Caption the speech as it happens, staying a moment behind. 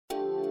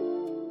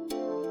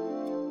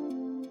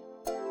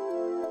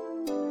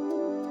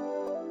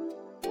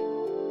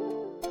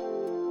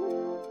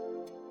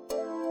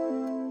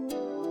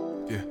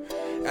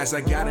As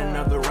I got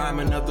another rhyme,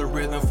 another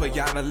rhythm for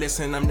y'all to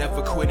listen. I'm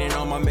never quitting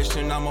on my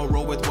mission. I'ma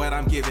roll with what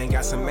I'm giving.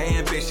 Got some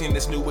ambition,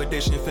 this new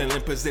edition,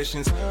 filling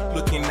positions.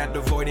 Looking at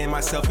the void in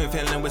myself and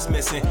feeling what's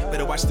missing.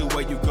 Better watch the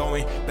way you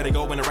going, better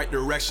go in the right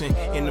direction.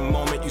 In the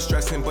moment you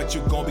stressing, but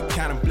you gon' be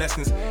counting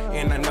blessings.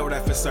 And I know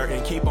that for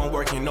certain. Keep on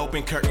working,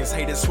 open curtains,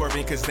 haters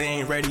swerving, cause they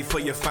ain't ready for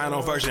your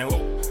final version.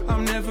 Whoa.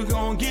 I'm never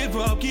gonna give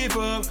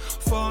up,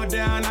 fall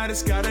down, I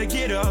just gotta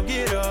get up,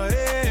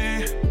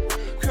 yeah.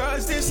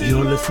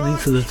 You're listening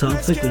to the Tom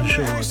Ficklin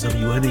Show on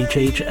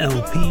WNHH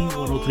LP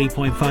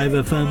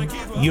 103.5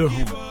 FM, your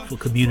home for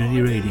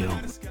community radio.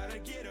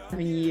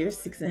 7 years,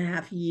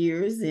 6.5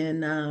 years,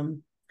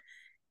 and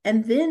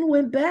then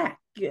went back.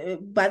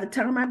 By the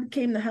time I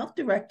became the health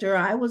director,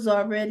 I was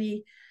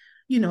already,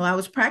 I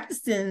was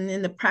practicing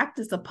in the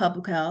practice of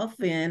public health,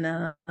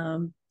 and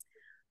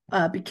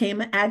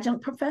became an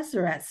adjunct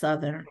professor at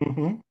Southern.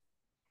 Mm-hmm.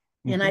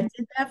 And I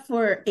did that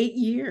for 8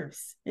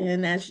 years.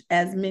 And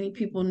as many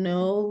people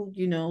know,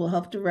 a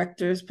health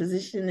director's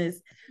position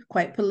is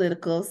quite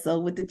political. So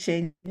with the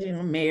changing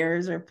of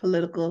mayors or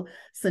political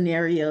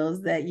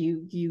scenarios that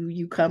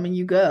you come and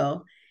you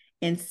go.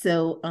 And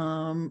so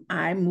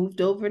I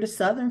moved over to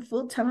Southern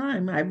full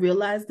time. I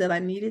realized that I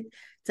needed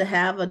to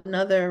have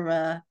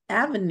another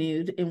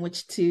avenue in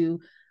which to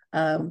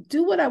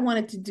do what I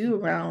wanted to do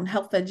around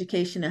health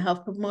education and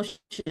health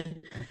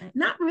promotion,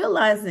 not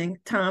realizing,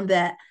 Tom,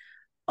 that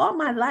all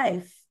my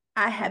life,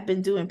 I had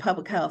been doing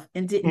public health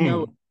and didn't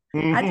know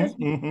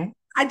it.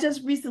 I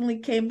just recently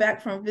came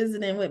back from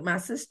visiting with my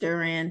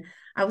sister, and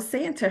I was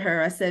saying to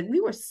her, I said, we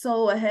were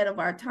so ahead of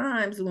our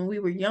times when we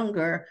were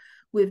younger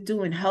with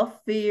doing health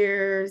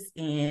fairs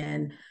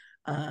and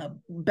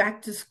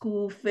back to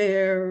school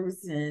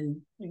fairs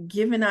and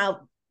giving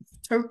out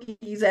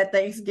turkeys at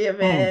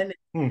Thanksgiving.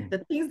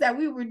 The things that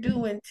we were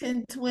doing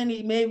 10,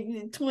 20,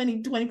 maybe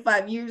 20,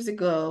 25 years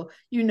ago,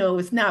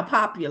 it's now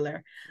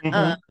popular.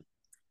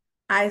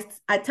 I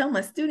tell my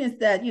students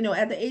that,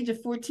 at the age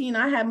of 14,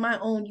 I had my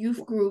own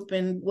youth group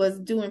and was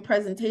doing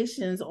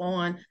presentations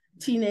on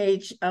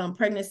teenage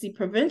pregnancy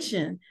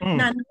prevention,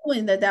 not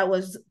knowing that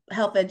was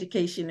health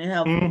education and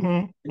health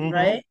promotion,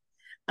 right?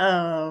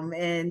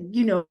 And,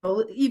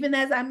 even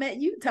as I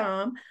met you,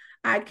 Tom,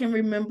 I can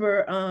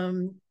remember,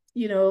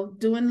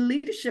 doing the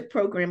leadership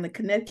program, the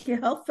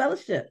Connecticut Health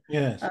Fellowship.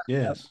 Yes.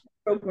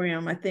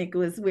 Program, I think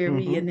was where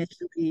we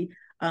initially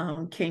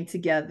came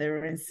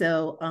together. And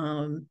so,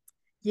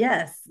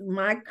 yes,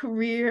 my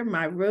career,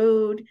 my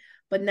road,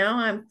 but now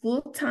I'm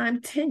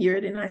full-time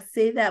tenured, and I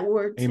say that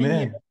word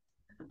tenured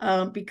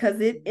because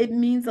it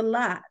means a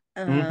lot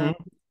in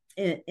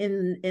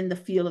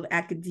the field of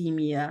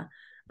academia.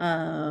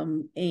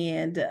 And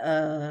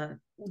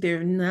there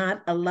are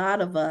not a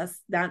lot of us,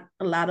 not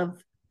a lot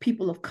of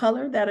people of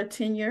color that are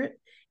tenured,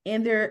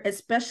 and there,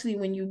 especially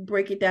when you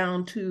break it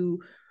down to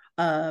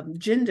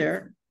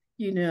gender,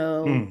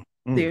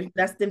 there's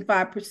less than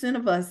 5%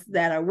 of us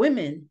that are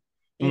women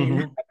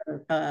in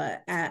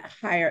at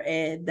higher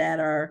ed that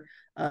are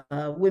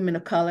women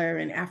of color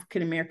and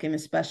African American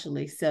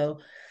especially. So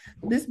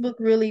this book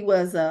really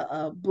was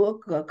a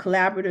book, a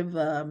collaborative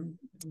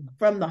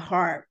from the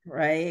heart,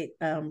 right?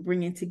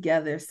 Bringing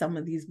together some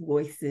of these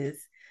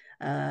voices.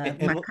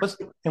 What's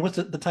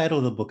the title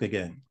of the book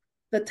again?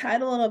 The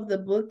title of the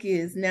book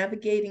is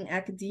Navigating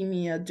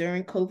Academia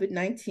During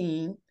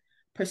COVID-19,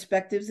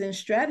 Perspectives and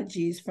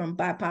Strategies from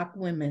BIPOC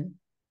Women.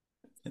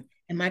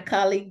 And my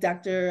colleague,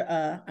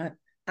 Dr.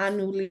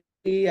 Anuli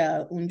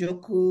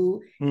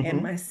Unjoku,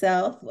 and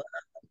myself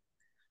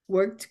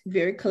worked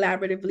very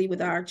collaboratively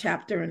with our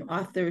chapter and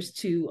authors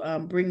to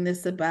bring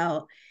this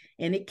about.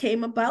 And it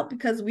came about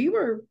because we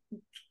were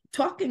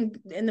talking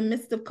in the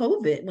midst of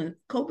COVID, when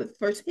COVID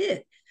first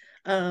hit,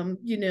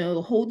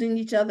 holding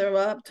each other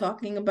up,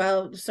 talking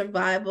about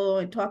survival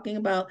and talking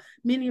about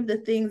many of the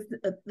things,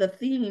 the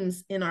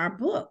themes in our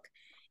book.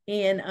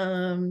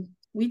 And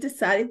we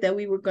decided that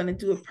we were going to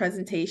do a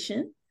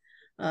presentation.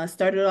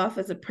 Started off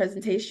as a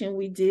presentation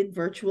we did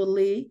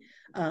virtually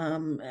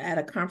at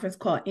a conference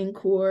called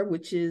NCORE,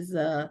 which is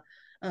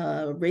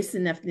Race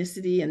and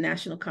Ethnicity, a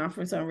national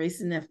conference on race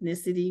and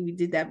ethnicity. We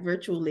did that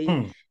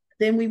virtually.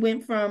 Then we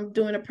went from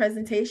doing a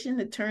presentation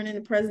to turning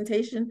the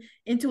presentation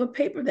into a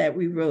paper that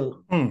we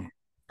wrote. And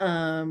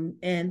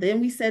then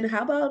we said,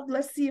 how about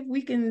let's see if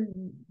we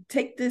can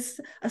take this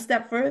a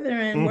step further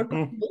and work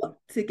on the book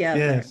together.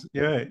 Yes,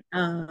 you're right.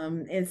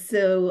 And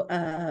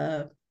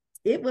so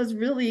it was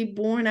really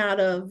born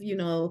out of,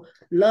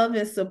 love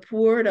and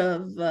support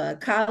of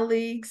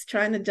colleagues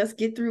trying to just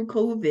get through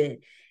COVID.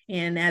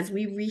 And as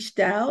we reached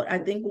out, I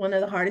think one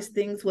of the hardest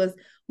things was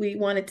we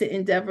wanted to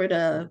endeavor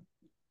to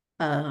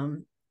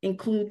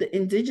include the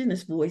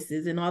indigenous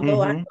voices. And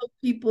although I know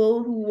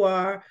people who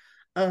are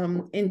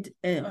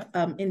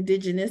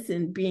indigenous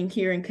and being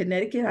here in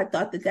Connecticut, I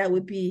thought that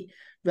would be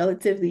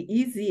relatively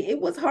easy. It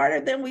was harder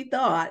than we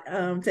thought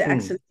to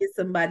actually get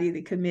somebody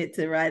to commit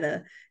to write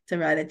a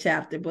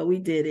chapter, but we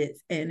did it,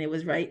 and it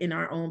was right in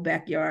our own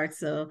backyard.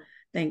 So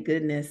thank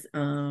goodness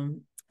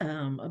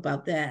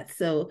about that.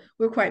 So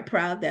we're quite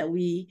proud that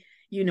we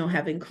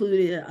have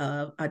included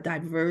a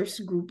diverse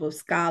group of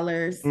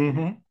scholars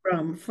from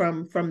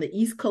the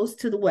East Coast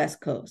to the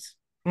West Coast.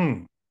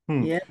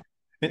 Yeah.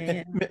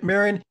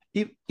 Marian,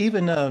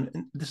 even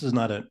this is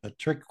not a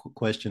trick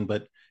question,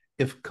 but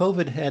if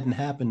COVID hadn't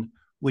happened,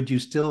 would you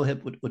still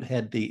have would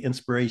had the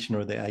inspiration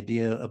or the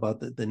idea about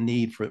the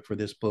need for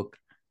this book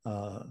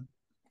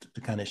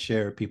to kind of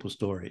share people's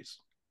stories?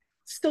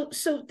 So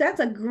that's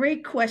a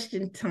great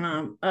question,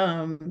 Tom.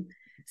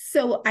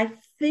 So I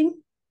think,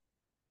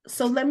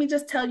 so let me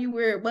just tell you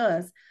where it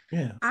was.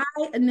 Yeah. I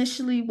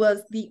initially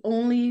was the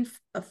only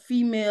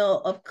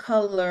female of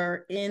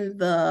color in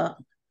the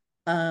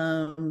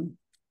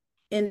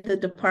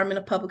Department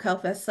of Public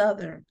Health at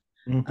Southern.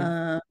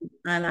 And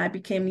I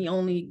became the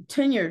only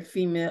tenured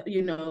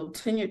female,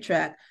 tenure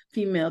track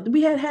female.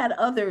 We had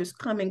others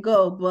come and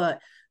go, but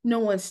no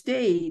one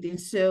stayed.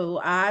 And so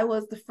I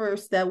was the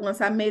first that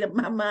once I made up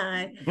my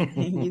mind, a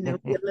little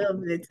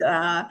bit,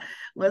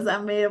 once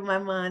I made up my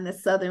mind that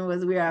Southern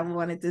was where I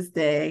wanted to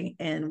stay,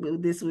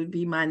 and this would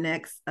be my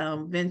next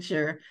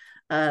venture.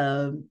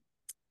 I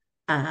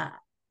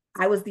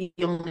was the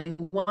only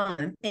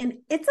one. And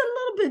it's a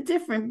little bit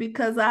different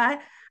because I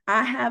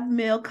have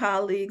male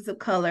colleagues of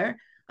color,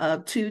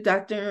 to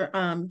Dr.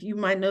 You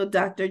might know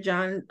Dr.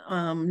 John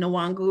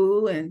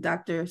Nwangu and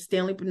Dr.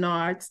 Stanley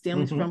Bernard.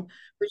 Stanley's from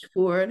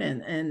Bridgeport,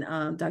 and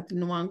Dr.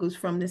 Nwangu's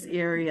from this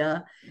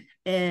area.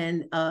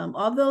 And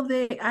although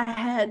I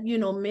had,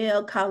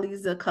 male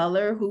colleagues of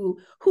color who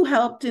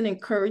helped and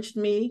encouraged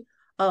me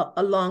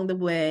along the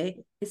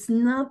way, it's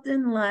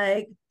nothing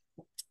like,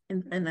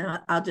 and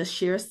I'll just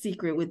share a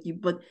secret with you,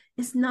 but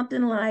it's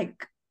nothing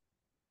like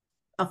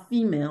a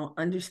female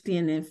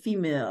understanding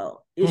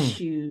female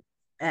issues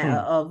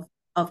of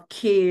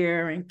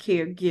care and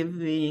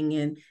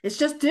caregiving, and it's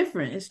just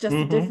different. It's just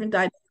a different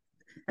dynamic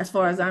as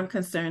far as I'm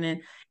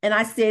concerned, and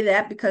I say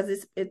that because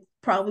it's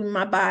probably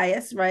my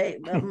bias, right?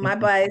 My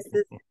bias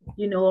is,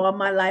 all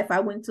my life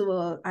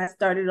I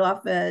started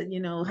off at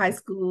high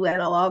school at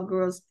an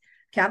all-girls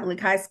Catholic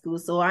high school,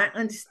 so I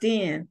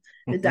understand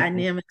the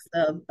dynamics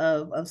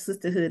of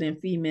sisterhood and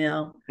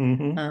female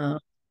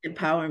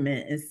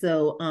empowerment. And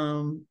so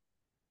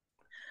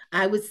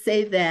I would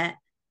say that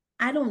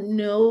I don't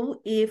know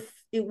if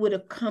it would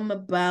have come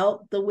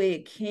about the way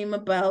it came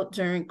about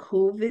during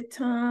COVID,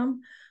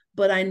 Tom,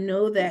 but I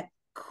know that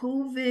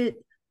COVID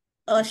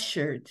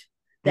ushered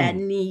that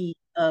need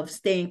of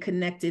staying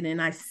connected.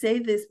 And I say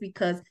this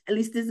because, at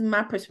least this is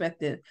my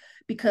perspective,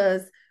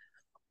 because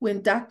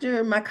when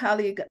my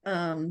colleague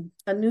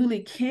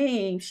Anuli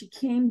came, she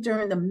came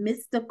during the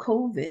midst of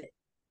COVID.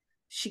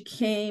 She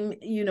came,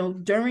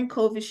 during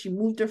COVID, she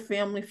moved her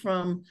family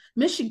from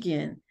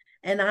Michigan.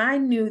 And I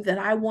knew that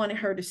I wanted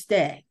her to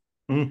stay.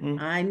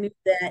 I knew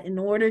that in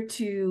order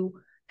to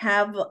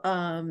have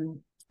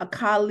a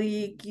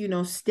colleague,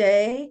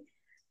 stay,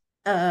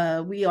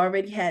 we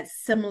already had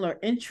similar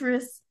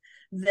interests,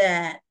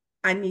 that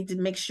I needed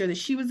to make sure that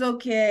she was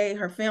okay,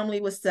 her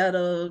family was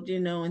settled,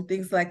 and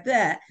things like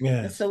that.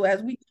 Yes. And so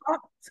as we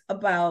talked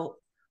about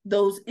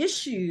those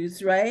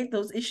issues, right,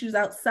 those issues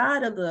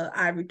outside of the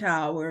ivory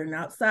tower and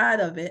outside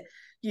of it,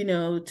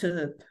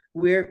 to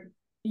where,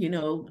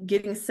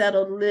 getting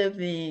settled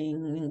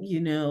living,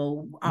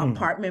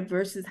 apartment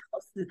versus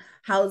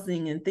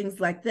housing and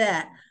things like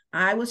that,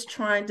 I was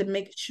trying to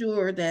make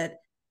sure that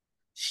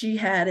she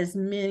had as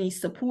many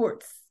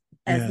supports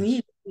as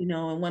needed,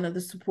 and one of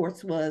the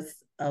supports was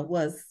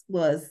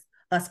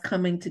us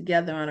coming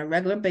together on a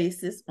regular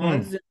basis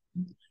on Zoom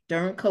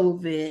during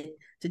COVID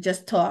to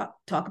just talk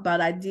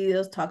about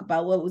ideas, talk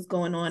about what was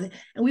going on.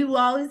 And we will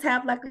always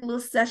have like a little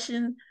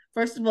session,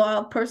 first of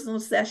all, personal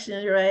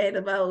session, right,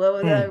 about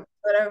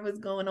whatever was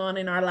going on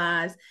in our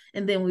lives.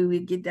 And then we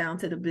would get down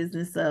to the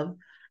business of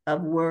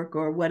work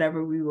or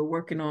whatever we were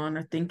working on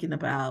or thinking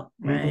about,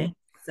 right?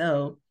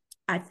 So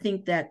I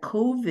think that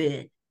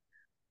COVID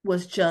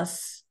was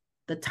just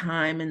the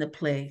time and the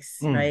place,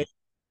 right,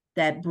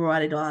 that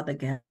brought it all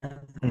together.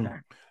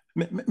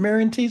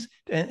 Marian, tease,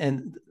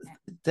 and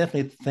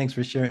definitely thanks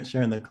for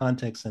sharing the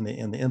context and the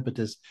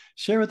impetus.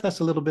 Share with us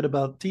a little bit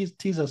about,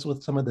 tease us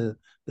with some of the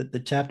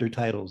chapter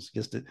titles,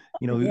 just to,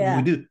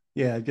 we do,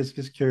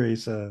 just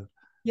curious.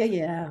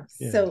 Yeah.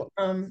 So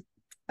Tom,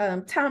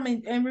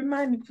 and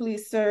remind me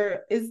please,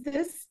 sir, is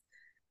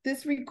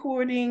this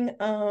recording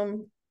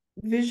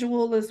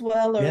visual as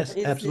well, or yes,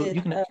 absolutely.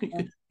 You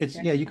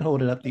can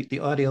hold it up, the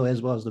audio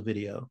as well as the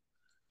video,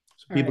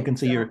 so people can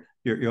see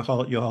your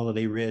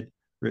holiday red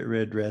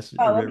dress,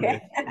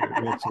 okay.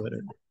 red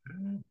sweater.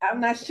 I'm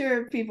not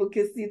sure if people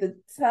can see the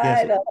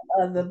title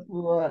of the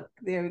book.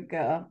 There we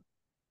go.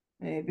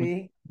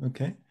 Maybe.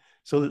 Okay.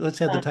 So let's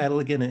have the title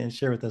again and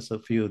share with us a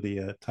few of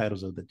the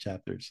titles of the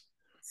chapters.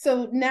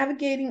 So,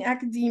 Navigating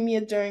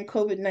Academia During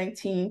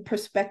COVID-19,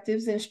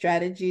 Perspectives and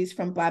Strategies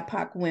from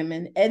BIPOC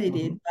Women,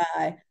 edited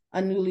by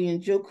Anuli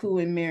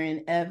Njoku and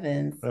Marian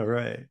Evans. All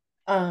right.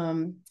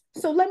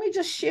 So let me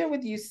just share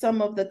with you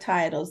some of the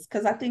titles,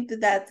 because I think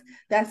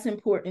that's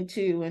important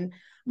too. And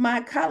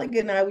my colleague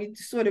and I, we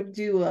sort of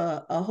do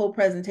a whole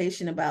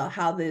presentation about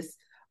how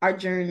our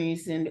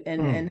journeys and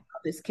how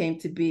this came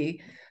to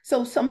be.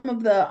 So some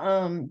of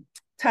the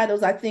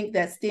titles I think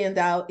that stand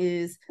out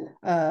is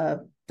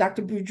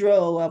Dr.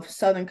 Boudreau of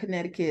Southern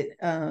Connecticut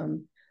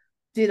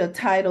did a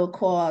title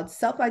called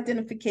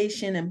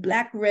Self-Identification in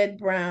Black, Red,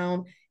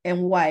 Brown,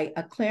 and White,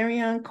 a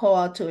clarion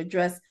call to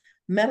address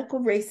medical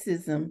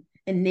racism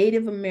in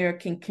Native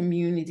American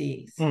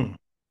communities. And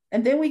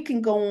then we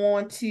can go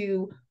on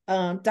to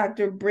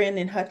Dr.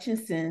 Brandon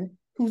Hutchinson,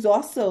 who's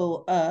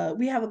also,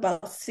 we have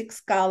about 6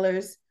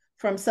 scholars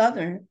from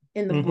Southern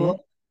in the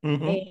book.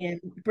 And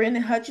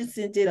Brandon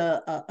Hutchinson did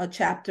a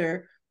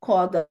chapter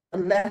called A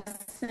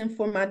Lesson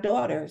for My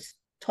Daughters,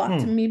 taught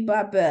to me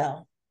by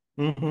Bell.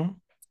 And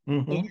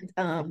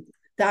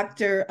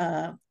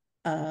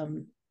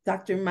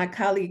my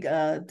colleague,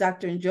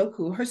 Dr.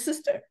 Njoku, her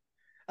sister,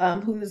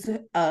 who's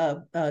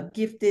a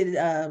gifted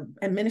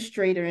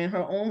administrator in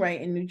her own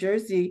right in New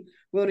Jersey,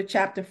 wrote a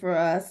chapter for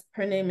us.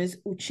 Her name is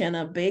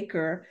Uchenna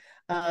Baker,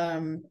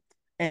 and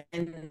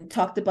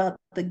talked about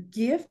the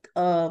gift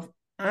of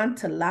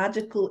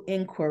ontological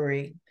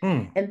inquiry.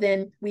 And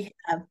then we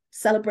have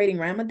celebrating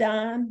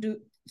Ramadan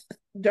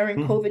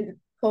during COVID.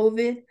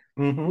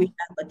 We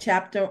have a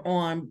chapter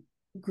on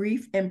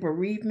grief and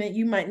bereavement.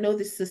 You might know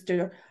this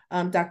sister,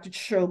 Dr.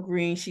 Cheryl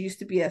Green. She used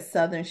to be at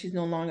Southern. She's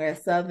no longer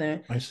at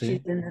Southern. I see.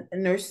 She's in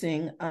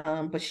nursing,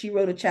 but she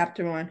wrote a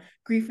chapter on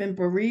grief and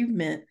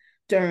bereavement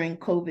during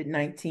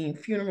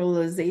COVID-19,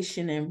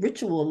 funeralization and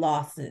ritual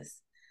losses.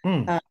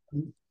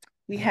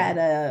 We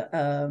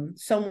had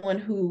someone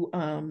who,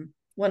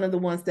 one of the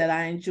ones that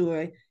I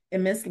enjoy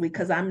immensely,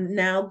 because I'm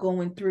now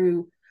going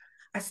through,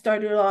 I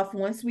started off,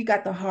 once we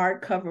got the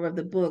hardcover of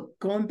the book,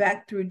 going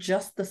back through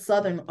just the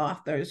Southern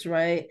authors,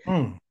 right?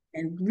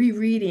 And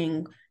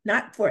rereading,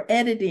 not for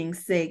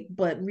editing's sake,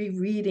 but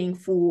rereading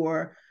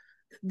for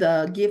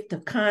the gift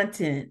of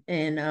content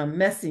and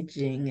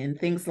messaging and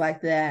things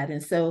like that.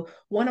 And so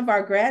one of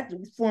our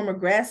former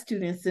grad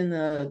students in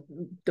the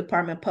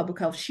Department of Public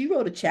Health, she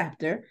wrote a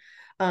chapter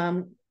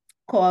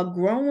called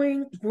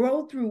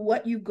Grow Through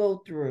What You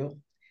Go Through.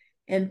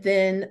 And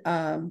then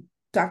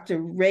Dr.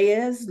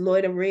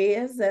 Loida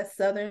Reyes at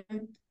Southern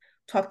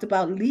talked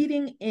about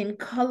leading in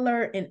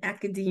color in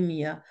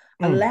academia,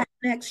 a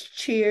Latinx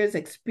chair's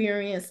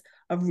experience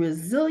of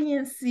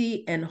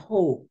resiliency and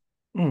hope.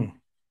 We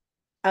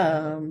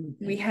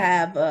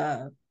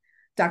have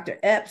Dr.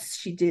 Epps.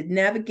 She did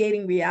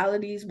navigating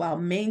realities while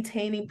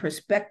maintaining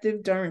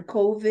perspective during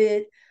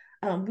COVID.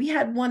 We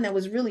had one that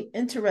was really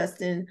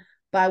interesting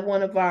by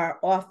one of our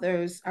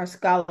authors, our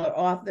scholar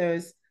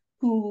authors,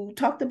 who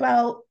talked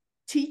about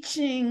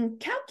teaching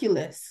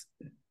calculus.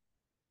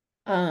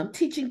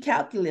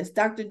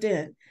 Dr.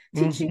 Dent,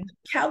 teaching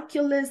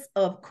calculus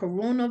of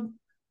coronavirus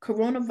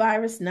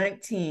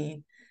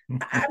 19.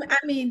 I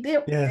mean,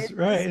 yes,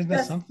 right. Isn't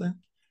that something?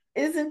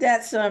 Isn't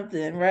that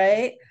something,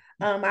 right?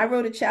 I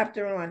wrote a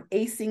chapter on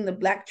acing the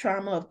Black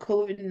trauma of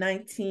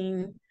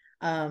COVID-19,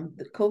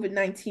 the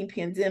COVID-19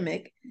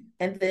 pandemic,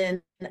 and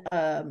then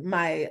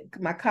my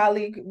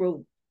colleague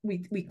wrote.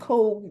 We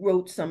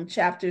co-wrote some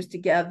chapters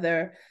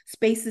together,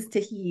 Spaces to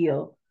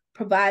Heal,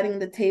 Providing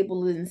the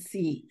Table and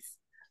Seats,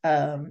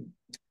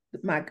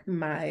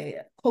 my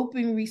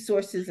coping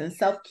resources and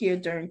self-care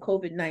during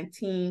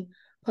COVID-19,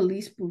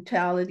 police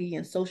brutality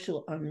and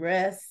social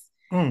unrest.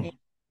 And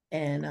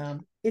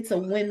it's a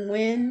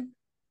win-win,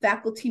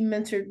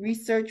 faculty-mentored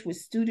research with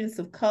students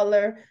of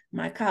color.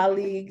 My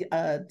colleague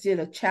did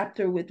a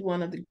chapter with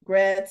one of the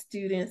grad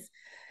students.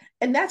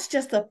 And that's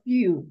just a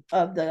few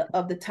of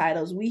the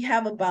titles. We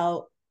have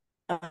about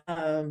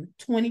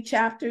 20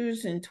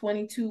 chapters and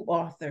 22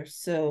 authors.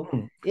 So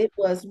it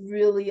was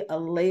really a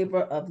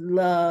labor of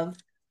love,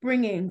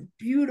 bringing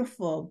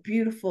beautiful,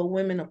 beautiful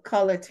women of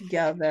color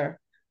together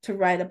to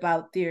write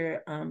about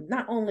their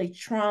not only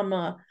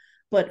trauma,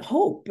 but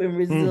hope and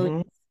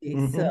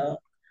resiliency. So,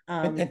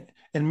 and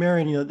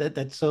Marian, you know,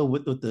 that's so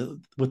with the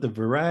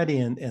variety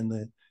and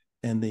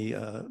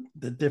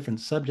the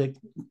different subject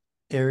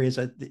areas,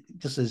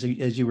 just as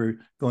you were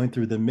going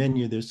through the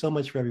menu, there's so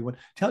much for everyone.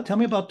 Tell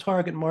me about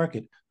target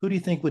market. Who do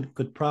you think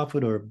could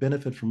profit or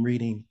benefit from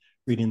reading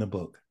the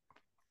book?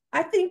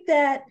 I think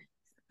that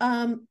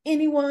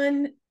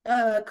anyone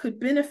could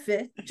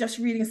benefit just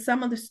reading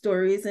some of the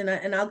stories, and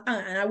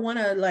I want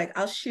to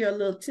I'll share a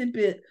little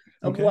tidbit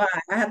of why.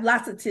 I have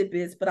lots of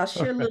tidbits, but I'll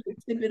share a little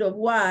tidbit of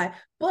why.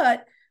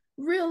 But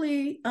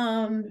really,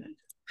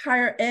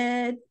 higher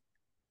ed,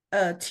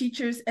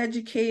 teachers,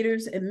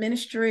 educators,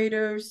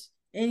 administrators,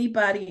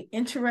 anybody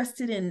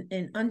interested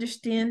in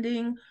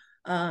understanding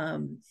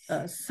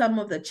some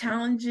of the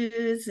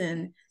challenges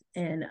and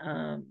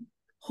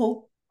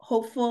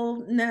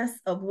hopefulness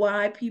of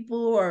why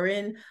people are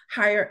in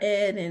higher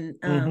ed and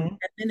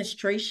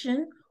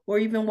administration, or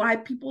even why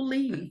people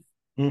leave.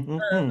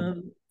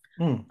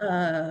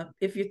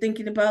 If you're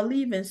thinking about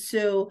leaving.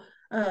 So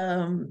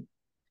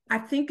I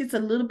think it's a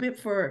little bit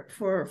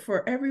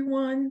for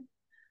everyone,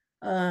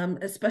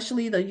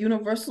 especially the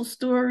universal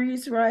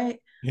stories, right?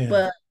 Yeah.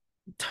 But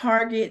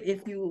Target,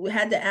 if you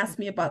had to ask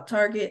me about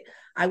Target,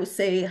 I would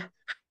say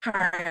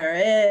higher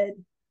ed,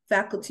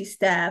 faculty,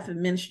 staff,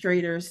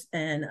 administrators,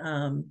 and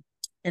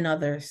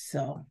others.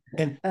 So,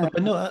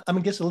 but no, I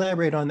mean, just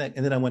elaborate on that,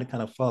 and then I want to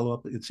kind of follow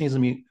up. It seems to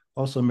me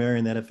also,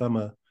 Marian, that if I'm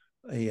a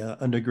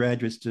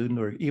undergraduate student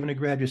or even a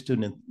graduate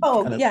student and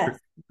kind of yes.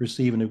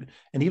 perceiving,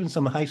 and even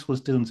some high school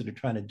students that are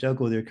trying to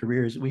juggle their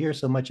careers, we hear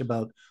so much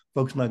about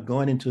folks not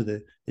going into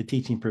the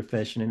teaching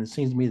profession, and it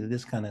seems to me that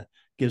this kind of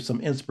gives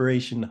some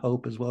inspiration,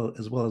 hope, as well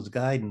as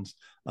guidance.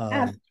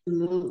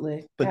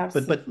 Absolutely.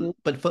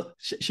 But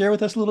share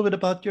with us a little bit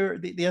about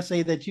the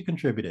essay that you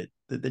contributed,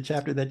 the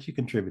chapter that you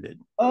contributed.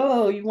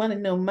 Oh, you want to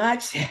know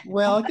much?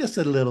 Well, just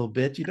a little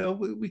bit. You know,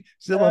 we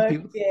still want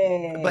people.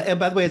 But and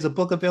by the way, is the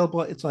book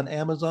available? It's on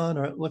Amazon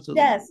or what's it?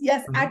 Yes.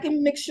 I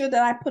can make sure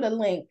that I put a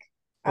link.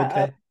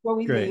 Okay. Before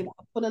we Great. leave,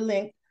 I'll put a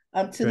link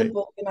to the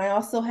book, and I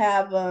also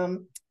have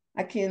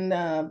I can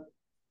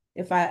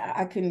if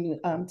I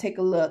can take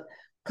a look,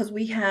 because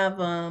we have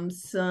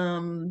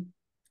some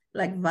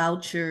like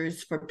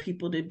vouchers for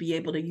people to be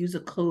able to use a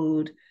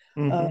code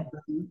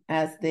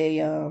as they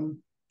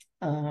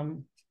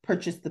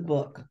purchase the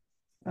book.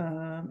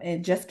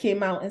 It just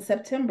came out in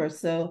September,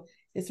 so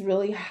it's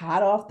really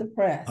hot off the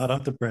press. Hot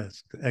off the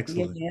press.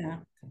 Excellent. Yeah.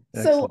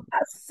 Excellent.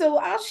 So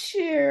I'll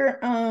share.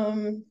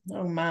 Oh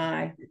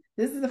my,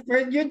 this is the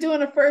first. You're doing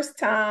the first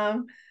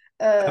time.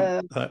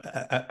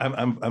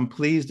 I'm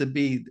pleased to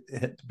be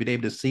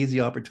able to seize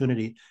the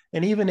opportunity,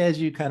 and even as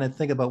you kind of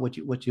think about what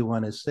you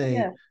want to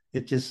say,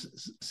 it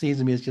just seems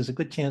to me it's just a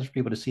good chance for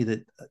people to see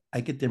that.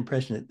 I get the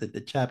impression that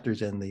the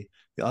chapters and the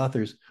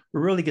authors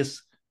were really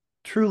just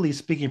truly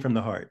speaking from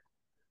the heart.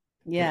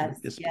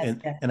 Yes.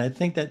 And I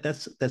think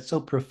that's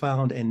so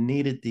profound and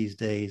needed these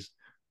days.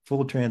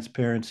 Full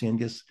transparency and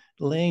just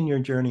laying your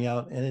journey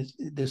out. And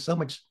there's so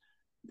much,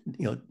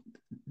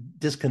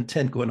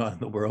 discontent going on in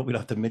the world. We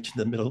don't have to mention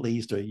the Middle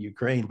East or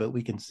Ukraine, but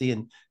we can see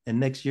in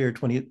next year,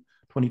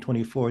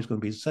 2024 is going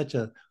to be such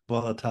a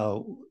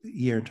volatile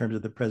year in terms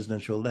of the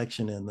presidential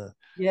election and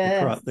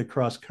the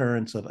cross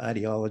currents of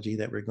ideology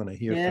that we're going to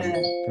hear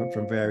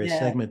from various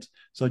segments.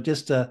 So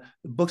just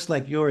books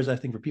like yours, I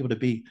think, for people to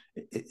be,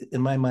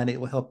 in my mind,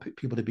 it will help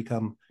people to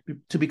become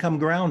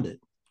grounded,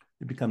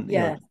 to become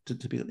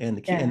to be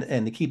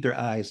and to keep their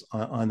eyes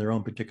on their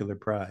own particular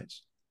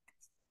prize.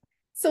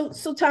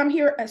 So Tom,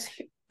 here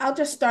I'll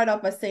just start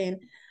off by saying,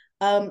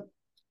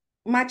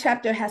 my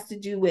chapter has to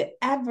do with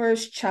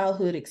adverse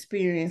childhood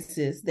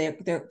experiences.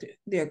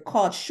 They're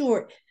called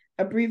short,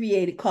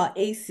 abbreviated, called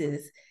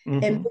ACEs,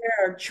 and there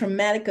are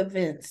traumatic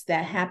events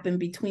that happen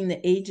between the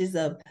ages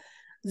of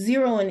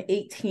 0 and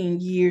 18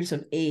 years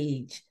of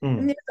age.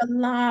 And there's a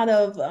lot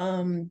of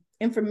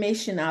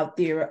information out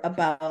there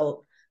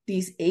about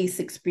these ACE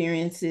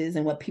experiences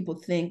and what people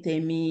think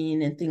they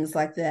mean and things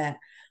like that.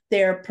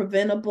 They're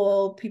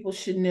preventable, people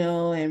should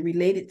know, and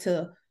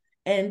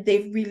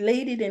they've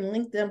related and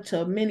linked them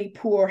to many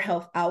poor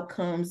health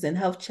outcomes and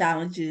health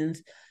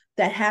challenges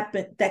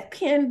that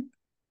can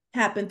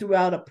happen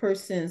throughout a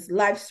person's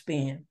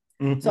lifespan.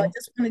 So I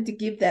just wanted to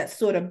give that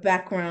sort of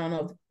background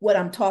of what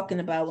I'm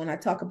talking about when I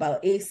talk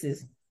about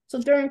ACEs.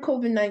 So during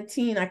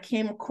COVID-19, I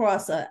came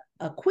across a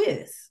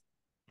quiz.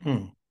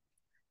 And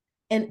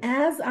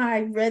as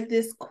I read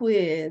this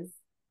quiz,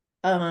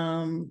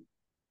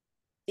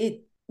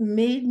 it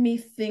made me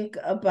think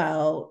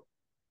about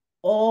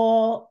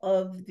all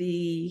of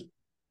the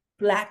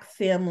Black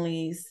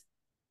families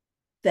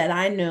that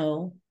I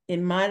know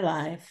in my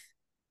life,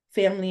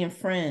 family and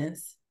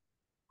friends,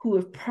 who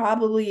have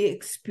probably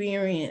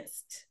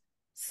experienced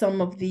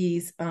some of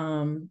these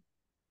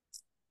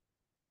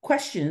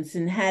questions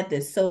and had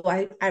this. So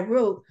I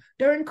wrote,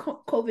 during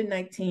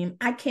COVID-19,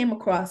 I came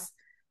across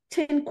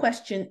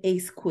 10-question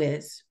ACE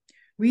quiz.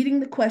 Reading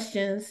the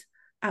questions,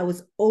 I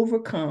was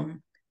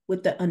overcome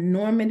with the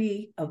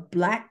enormity of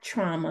Black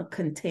trauma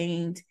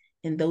contained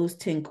in those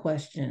 10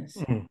 questions.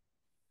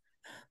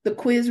 The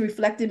quiz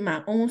reflected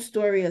my own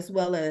story as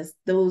well as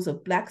those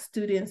of Black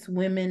students,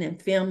 women,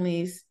 and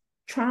families,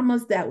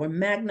 traumas that were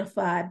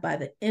magnified by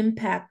the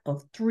impact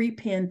of 3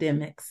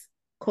 pandemics: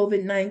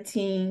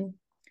 COVID-19,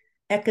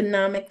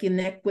 economic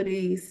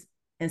inequities,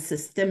 and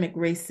systemic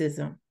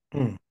racism.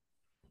 And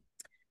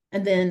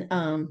then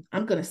I'm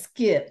going to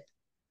skip,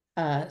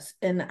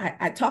 and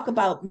I talk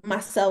about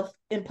myself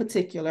in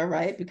particular,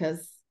 right?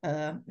 Because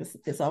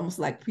it's almost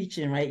like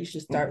preaching, right? You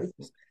should start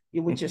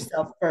with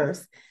yourself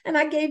first. And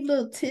I gave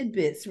little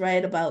tidbits,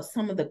 right, about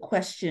some of the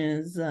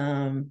questions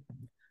that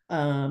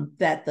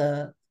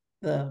the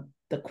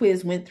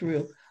quiz went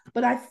through.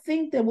 But I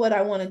think that what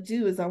I want to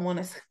do is I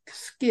want to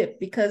skip,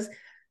 because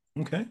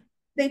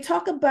they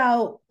talk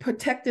about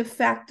protective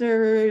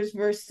factors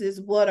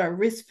versus what are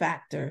risk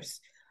factors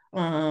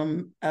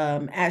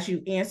as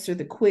you answer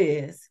the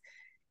quiz.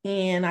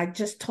 And I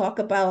just talk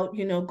about,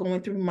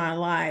 going through my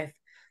life.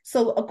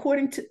 So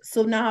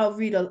now I'll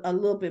read a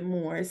little bit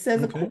more. It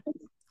says,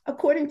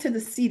 according to the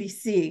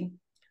CDC,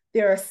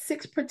 there are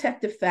 6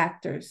 protective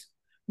factors: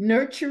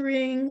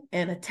 nurturing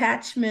and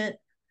attachment,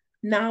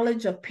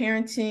 knowledge of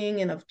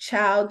parenting and of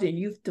child and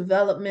youth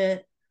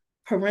development,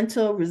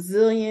 parental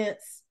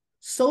resilience,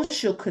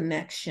 social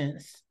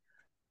connections,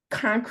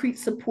 concrete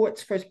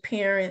supports for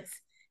parents,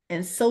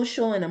 and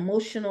social and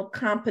emotional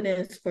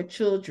competence for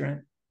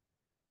children.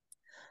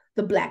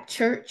 The Black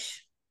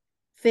church,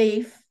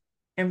 faith,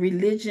 and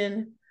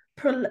religion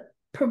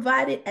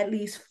provided at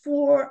least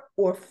 4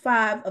 or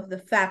 5 of the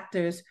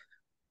factors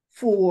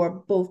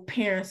for both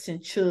parents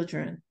and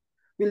children.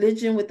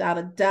 Religion, without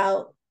a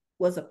doubt,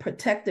 was a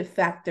protective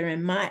factor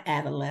in my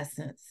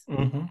adolescence.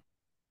 Mm-hmm.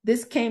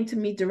 This came to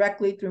me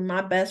directly through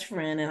my best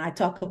friend, and I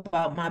talk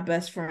about my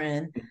best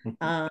friend,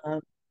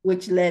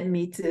 which led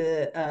me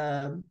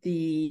to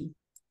the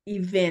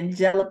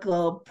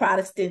evangelical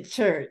Protestant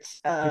church,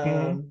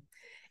 and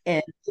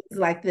things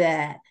like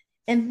that.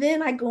 And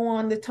then I go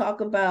on to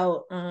talk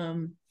about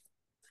a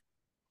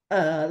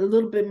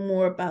little bit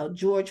more about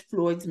George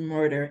Floyd's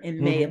murder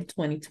in May of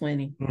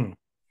 2020.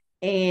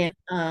 And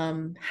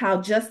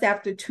how just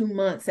after 2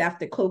 months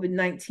after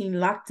COVID-19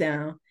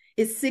 lockdown,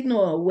 it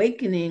signaled an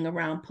awakening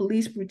around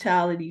police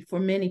brutality for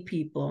many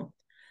people.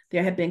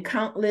 There have been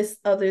countless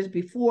others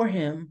before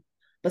him,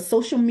 but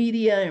social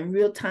media and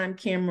real-time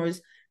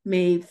cameras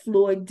made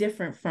Floyd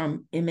different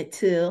from Emmett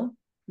Till,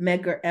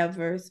 Medgar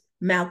Evers,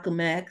 Malcolm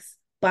X,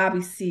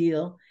 Bobby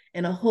Seale,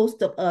 and a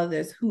host of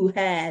others who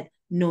had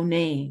no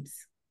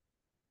names.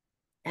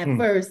 At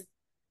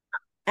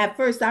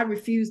first, I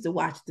refused to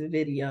watch the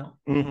video.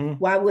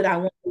 Why would I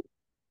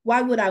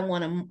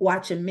want to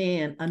watch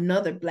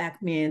another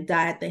Black man,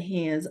 die at the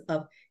hands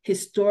of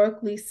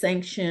historically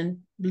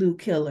sanctioned blue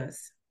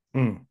killers?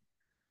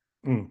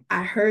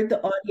 I heard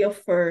the audio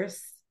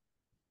first,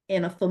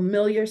 and a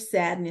familiar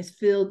sadness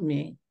filled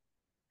me.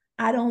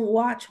 I don't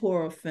watch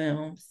horror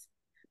films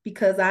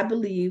because I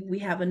believe we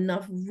have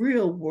enough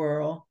real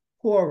world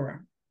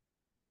horror.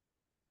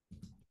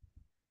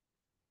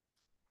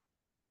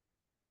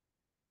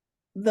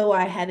 Though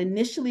I had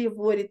initially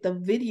avoided the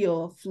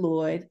video of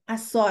Floyd, I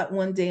saw it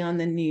one day on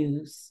the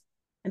news.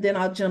 And then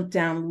I'll jump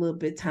down a little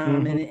bit,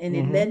 Tom, and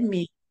it led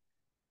me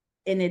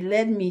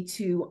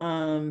to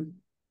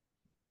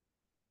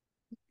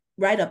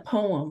write a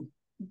poem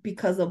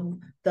because of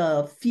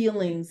the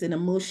feelings and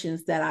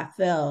emotions that I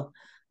felt.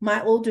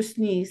 My oldest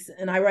niece,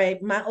 and I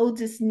write, my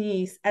oldest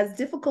niece, as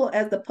difficult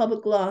as the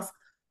public loss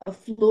of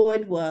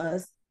Floyd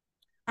was,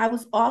 I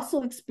was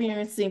also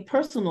experiencing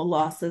personal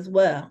loss as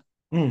well,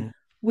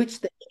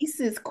 which the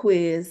ACEs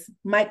quiz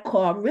might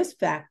call risk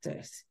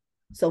factors.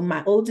 So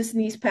my oldest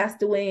niece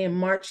passed away in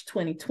March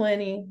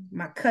 2020.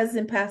 My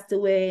cousin passed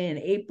away in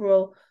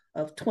April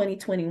of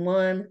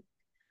 2021.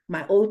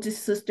 My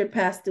oldest sister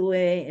passed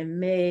away in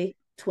May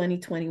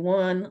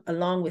 2021,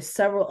 along with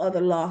several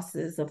other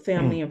losses of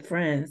family and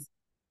friends.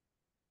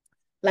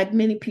 Like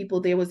many people,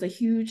 there was a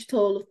huge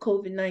toll of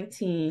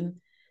COVID-19,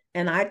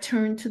 and I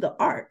turned to the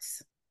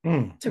arts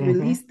to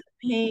release the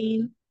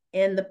pain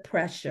and the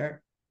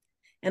pressure.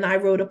 And I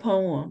wrote a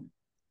poem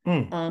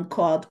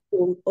called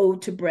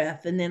Ode to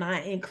Breath. And then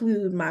I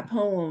include my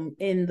poem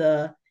in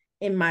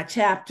my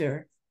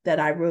chapter that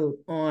I wrote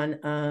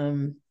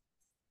on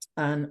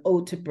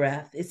Ode to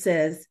Breath. It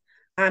says,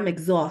 I'm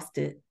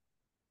exhausted,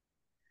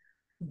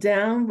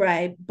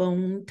 downright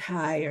bone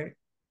tired.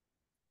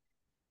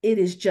 It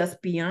is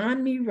just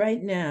beyond me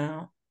right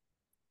now.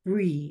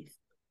 Breathe.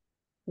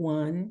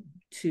 1,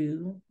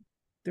 2,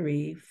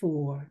 3,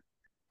 4.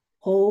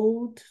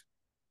 Hold,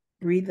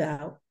 breathe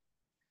out.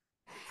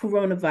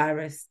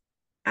 Coronavirus.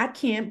 I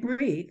can't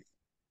breathe.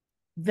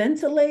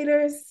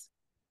 Ventilators,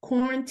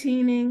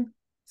 quarantining,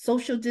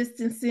 social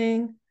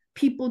distancing,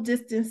 people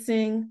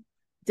distancing,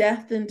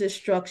 death and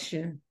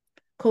destruction.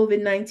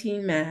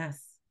 COVID-19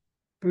 masks.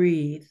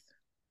 Breathe.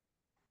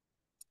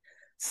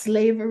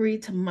 Slavery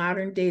to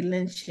modern day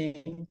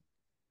lynching,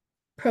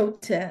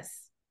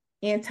 protests,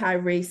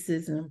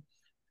 anti-racism.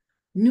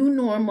 New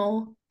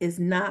normal is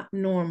not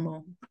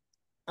normal.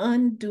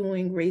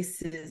 Undoing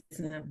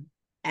racism.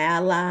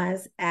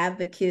 Allies,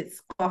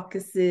 advocates,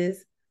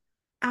 caucuses.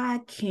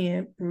 I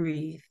can't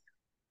breathe.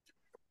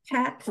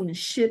 Packs and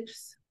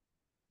ships,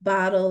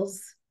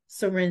 bottles,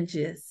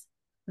 syringes,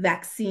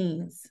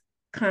 vaccines,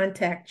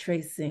 contact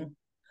tracing,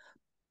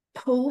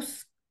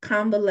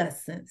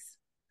 post-convalescence,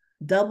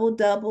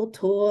 double,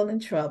 toil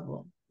and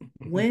trouble.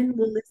 When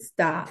will it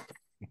stop?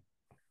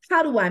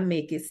 How do I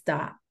make it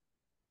stop?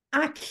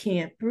 I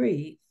can't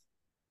breathe.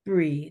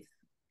 Breathe.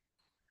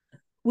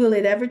 Will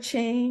it ever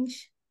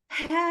change?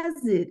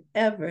 Has it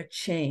ever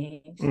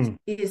changed?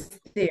 Is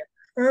there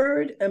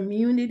herd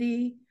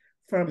immunity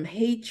from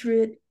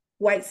hatred,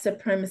 white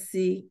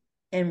supremacy,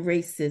 and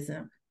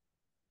racism?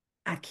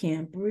 I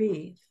can't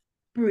breathe.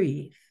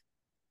 Breathe.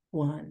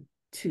 1,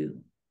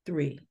 2,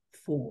 3,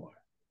 4.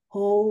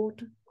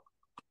 Hold.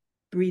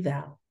 Breathe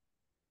out.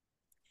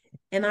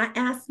 And I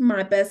asked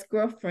my best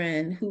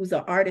girlfriend, who's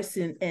an artist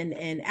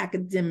and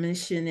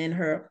academician in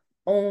her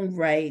own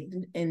right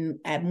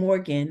at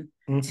Morgan,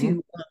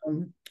 to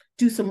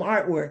do some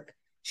artwork.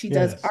 She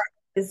does art.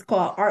 It's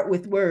called Art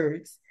with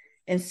Words.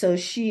 And so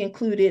I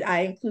included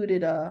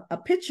a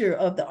picture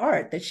of the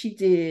art that she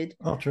did.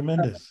 Oh,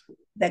 tremendous.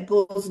 That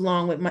goes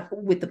along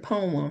with the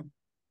poem.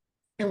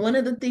 And one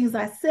of the things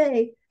I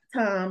say,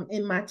 Tom,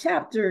 in my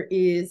chapter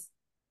is,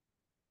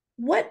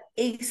 what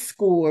ACE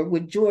score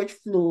would George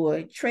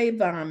Floyd,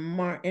 Trayvon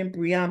Martin,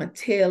 Breonna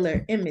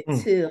Taylor, Emmett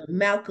Mm. Till,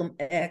 Malcolm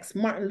X,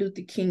 Martin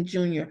Luther King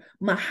Jr.,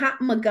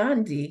 Mahatma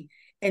Gandhi,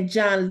 and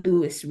John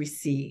Lewis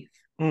receive?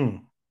 Mm.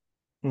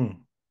 Mm.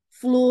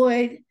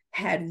 Floyd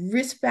had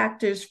risk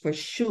factors for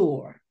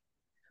sure,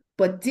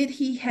 but did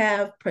he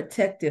have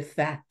protective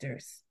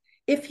factors?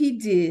 If he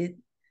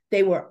did,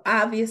 they were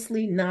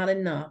obviously not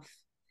enough.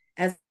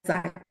 As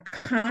I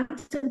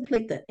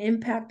contemplate the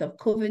impact of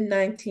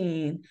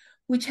COVID-19,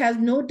 which has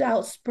no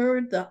doubt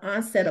spurred the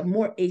onset of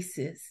more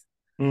ACEs,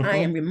 I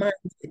am Mm-hmm.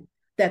 reminded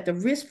that the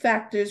risk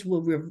factors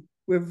will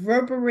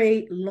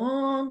reverberate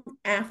long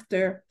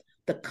after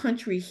the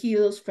country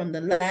heals from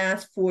the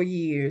last 4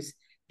 years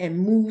and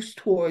moves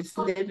towards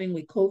living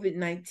with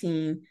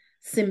COVID-19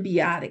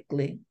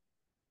 symbiotically.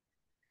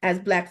 As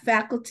Black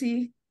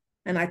faculty,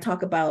 and I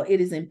talk about it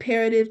is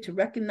imperative to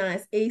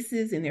recognize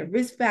ACEs and their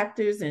risk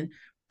factors and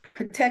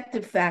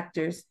protective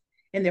factors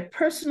and their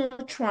personal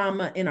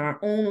trauma in our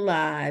own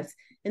lives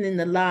and in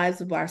the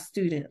lives of our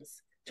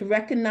students, to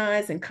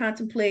recognize and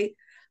contemplate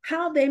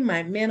how they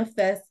might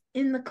manifest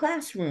in the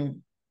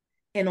classroom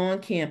and on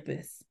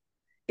campus.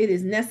 It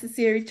is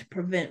necessary to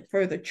prevent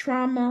further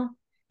trauma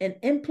and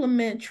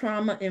implement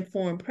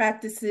trauma-informed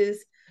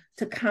practices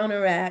to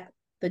counteract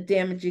the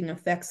damaging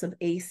effects of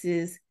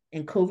ACEs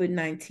and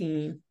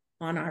COVID-19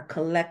 on our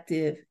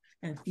collective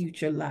and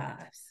future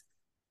lives.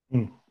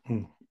 Mm.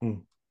 Mm.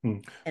 Mm.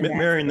 Mm. And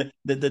Marian,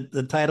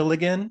 the title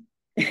again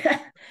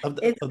of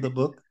the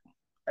book?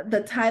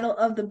 The title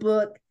of the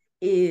book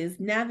is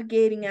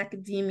Navigating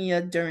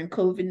Academia During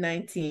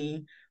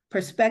COVID-19,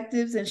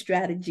 Perspectives and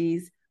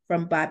Strategies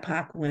from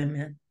BIPOC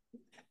Women.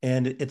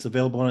 And it's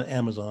available on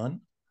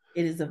Amazon.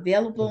 It is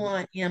available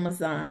on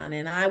Amazon,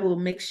 and I will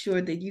make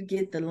sure that you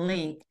get the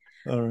link.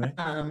 All right.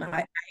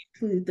 I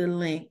include the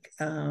link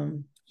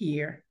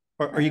here.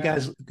 Are you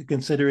guys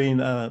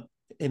considering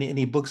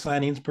any book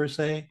signings per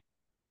se?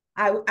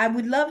 I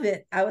would love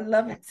it. I would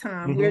love it,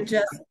 Tom.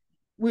 Mm-hmm.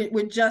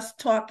 We're just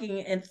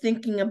talking and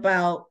thinking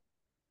about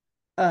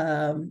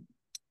how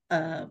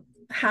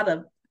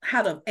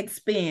to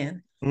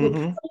expand. Mm-hmm.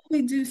 We'll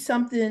probably do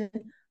something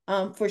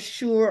for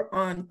sure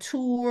on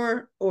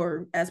tour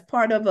or as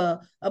part of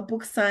a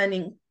book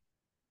signing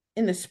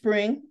in the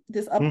spring,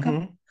 this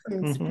upcoming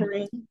Mm-hmm.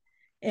 spring.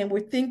 And we're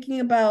thinking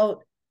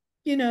about,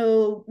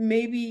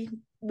 maybe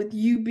with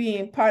you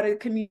being part of the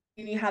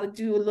community, how to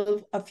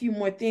do a few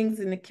more things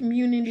in the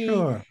community.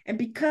 Sure. And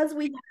because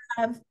we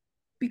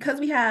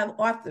have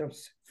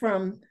authors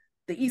from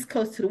the East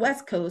Coast to the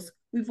West Coast,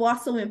 we've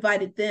also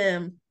invited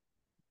them,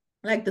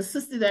 like the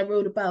sister that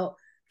wrote about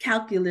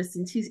calculus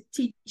and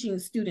teaching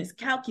students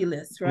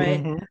calculus,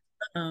 right?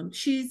 Mm-hmm.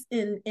 She's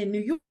in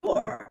New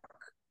York.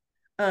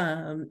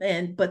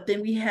 But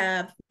then we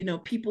have,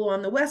 people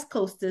on the West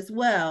Coast as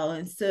well.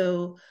 And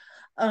so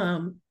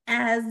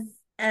as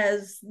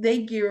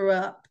they gear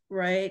up,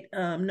 right,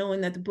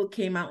 knowing that the book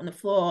came out in the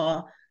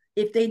fall,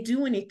 if they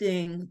do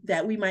anything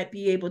that we might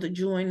be able to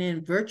join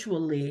in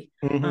virtually,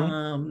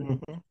 Mm-hmm.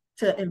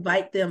 to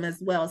invite them as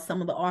well,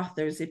 some of the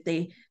authors, if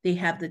they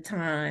have the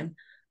time,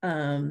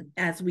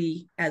 as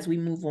we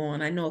move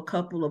on. I know a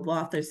couple of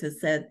authors have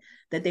said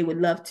that they would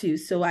love to.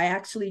 So I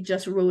actually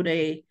just wrote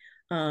a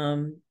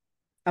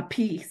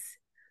piece,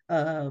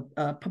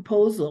 a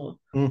proposal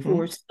Mm-hmm.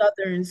 for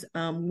Southern's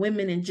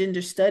Women in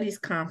Gender Studies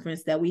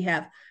conference that we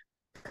have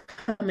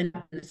coming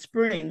up in the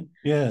spring.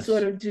 Yes.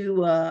 Sort of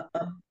do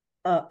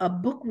a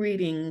book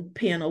reading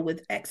panel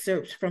with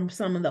excerpts from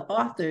some of the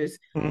authors,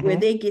 Mm-hmm. where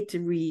they get to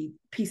read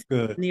pieces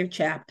Good. in their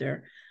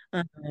chapter.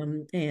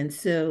 And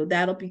so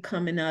that'll be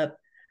coming up.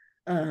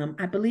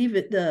 I believe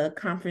the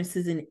conference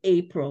is in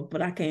April,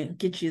 but I can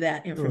get you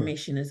that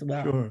information as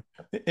well. Sure.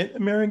 And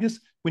Marian,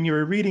 just when you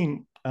were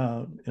reading,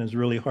 and it was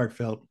really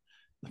heartfelt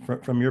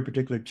from your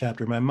particular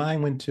chapter, my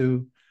mind went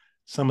to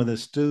some of the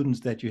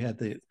students that you had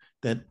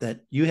that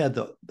you had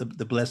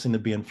the blessing to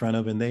be in front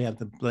of, and they have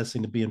the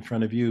blessing to be in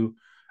front of you.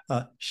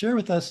 Share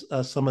with us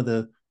some of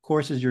the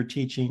courses you're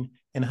teaching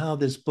and how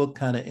this book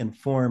kind of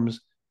informs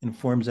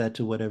that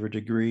to whatever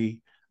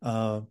degree.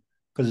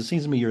 Because it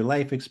seems to me your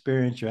life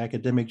experience, your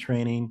academic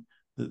training,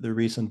 the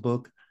recent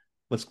book,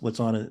 what's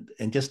on it,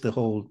 and just the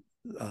whole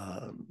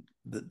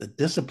the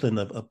discipline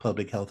of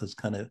public health is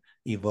kind of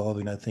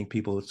evolving. I think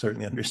people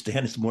certainly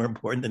understand it's more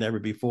important than ever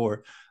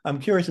before. I'm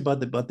curious about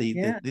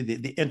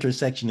the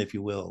intersection, if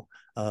you will,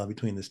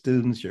 between the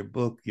students, your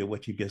book,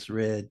 what you just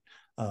read,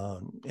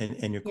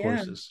 and your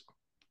courses.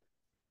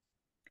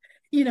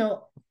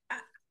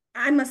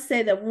 I must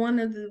say that one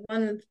of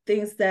the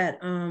things that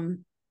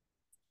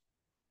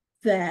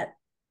that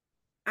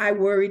I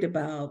worried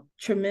about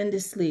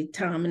tremendously,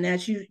 Tom, and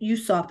as you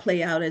saw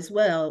play out as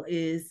well,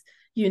 is,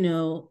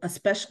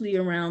 especially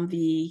around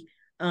the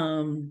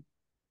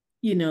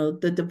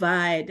the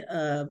divide,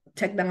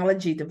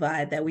 technology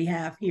divide that we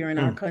have here in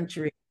our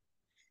country.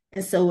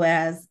 And so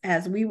as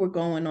we were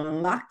going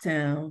on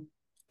lockdown,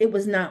 it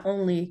was not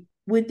only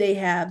would they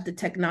have the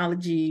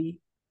technology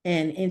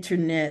and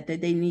internet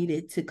that they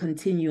needed to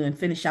continue and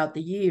finish out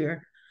the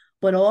year,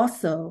 but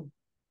also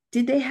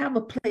did they have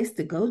a place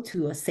to go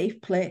to, a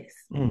safe place,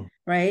 Mm.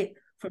 right?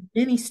 For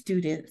many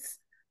students,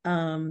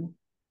 um,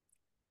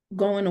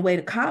 going away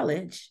to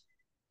college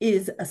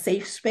is a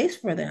safe space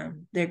for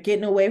them. They're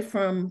getting away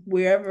from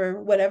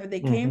wherever, whatever they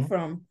came Mm-hmm.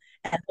 from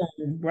at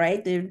home,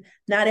 right? They're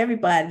not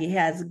everybody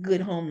has a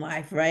good home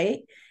life, right?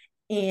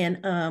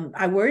 And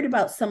I worried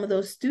about some of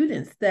those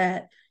students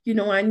that,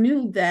 I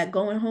knew that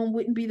going home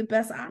wouldn't be the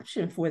best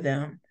option for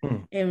them,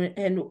 Mm.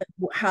 and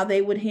how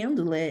they would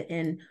handle it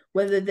and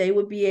whether they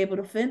would be able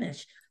to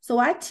finish. So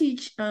I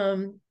teach,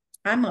 I'm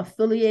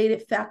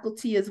affiliated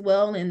faculty as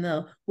well in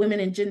the women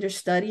and gender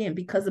study. And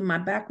because of my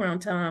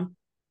background, Tom,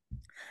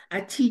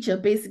 I teach a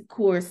basic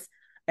course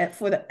at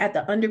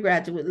the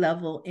undergraduate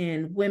level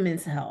in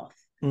women's health.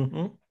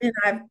 Mm-hmm.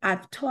 And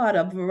I've taught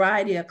a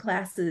variety of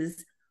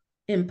classes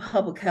in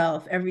public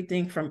health,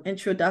 everything from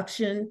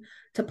introduction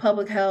to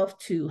public health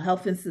to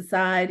health and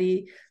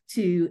society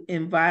to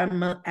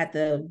environment at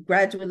the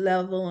graduate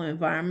level,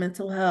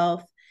 environmental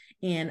health,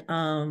 and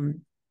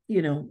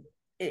you know,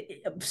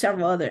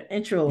 several other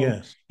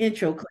Yes.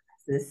 intro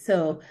classes.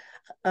 So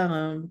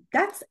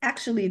that's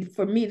actually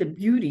for me the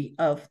beauty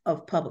of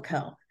public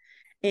health.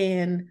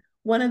 And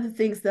one of the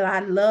things that I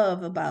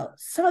love about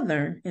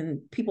Southern,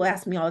 and people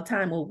ask me all the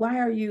time, well, why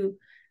are you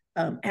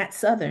at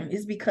Southern?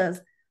 Is because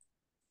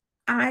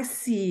I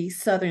see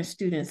Southern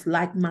students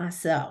like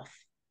myself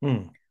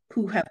Mm.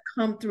 who have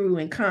come through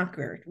and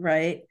conquered,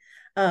 right?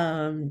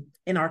 And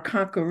are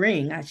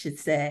conquering, I should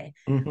say.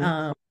 Mm-hmm.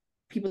 Um,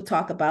 People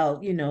talk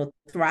about,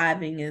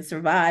 thriving and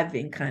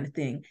surviving kind of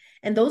thing.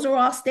 And those are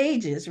all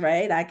stages,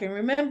 right? I can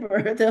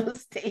remember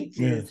those stages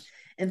Yes.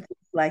 and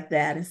things like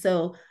that. And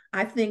so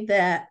I think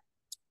that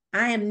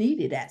I am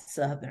needed at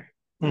Southern,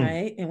 Mm.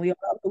 right? And we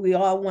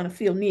all want to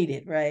feel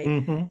needed, right?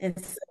 Mm-hmm.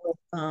 And so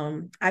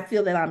I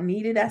feel that I'm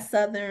needed at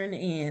Southern,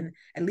 and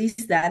at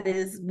least that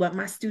is what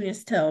my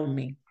students tell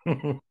me.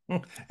 And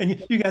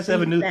you guys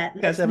have a Think new that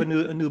you guys lets have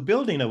me, a new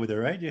building over there,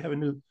 right? You have a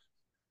new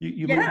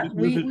you yeah, moved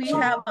we it. we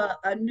have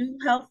a new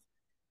health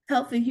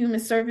and human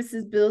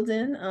services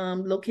building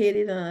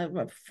located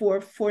on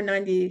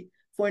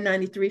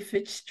 493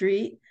 Fitch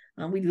Street.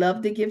 We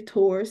love to give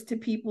tours to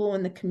people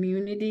in the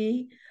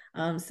community.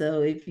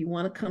 So if you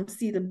want to come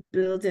see the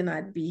building,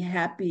 I'd be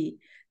happy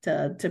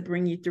to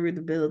bring you through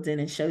the building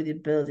and show you the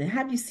building.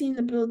 Have you seen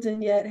the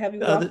building yet? Have you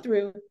walked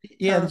through?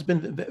 Yeah, there's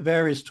been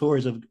various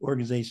tours of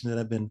organizations that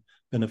I've been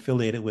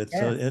affiliated with.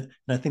 So, Yes. and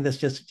I think that's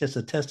just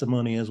a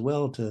testimony as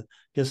well to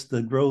just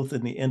the growth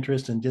and the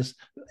interest, and just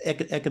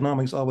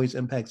economics always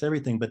impacts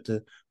everything. But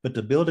to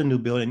build a new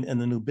building and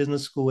the new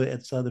business school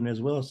at Southern as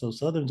well. So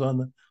Southern's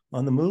on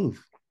the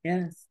move.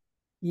 Yes.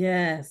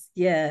 Yes.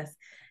 Yes.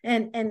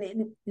 And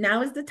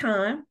now is the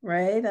time,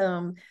 right?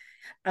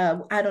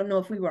 I don't know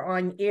if we were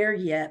on air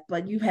yet,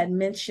 but you had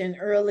mentioned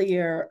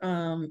earlier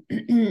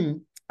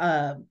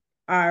uh,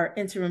 our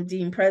interim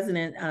dean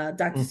president,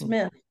 Dr. Mm-hmm.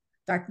 Smith,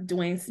 Dr.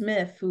 Dwayne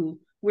Smith, who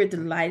we're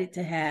delighted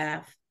to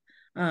have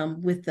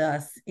with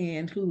us,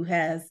 and who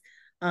has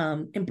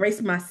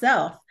embraced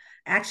myself.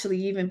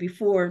 Actually, even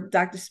before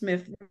Dr.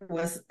 Smith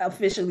was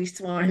officially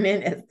sworn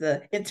in as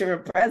the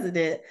interim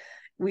president,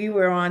 we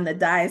were on the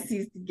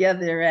diocese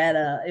together at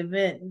an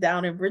event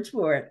down in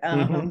Bridgeport.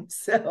 Mm-hmm.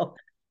 So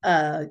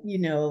I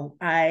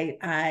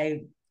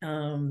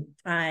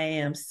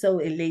am so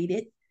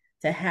elated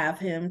to have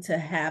him, to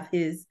have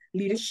his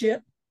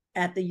leadership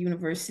at the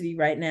university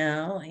right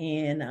now.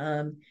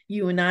 And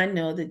you and I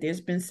know that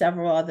there's been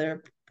several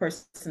other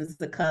persons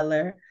of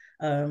color,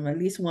 at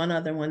least one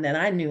other one that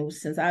I knew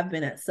since I've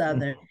been at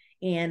Southern.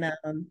 And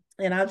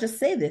I'll just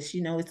say this,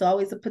 it's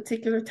always a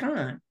particular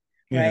time,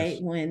 right?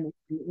 Yes.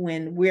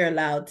 When we're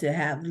allowed to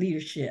have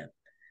leadership,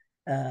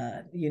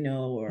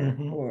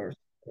 Mm-hmm. or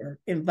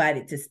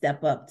invited to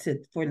step up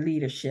for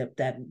leadership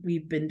that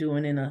we've been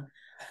doing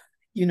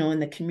in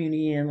the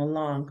community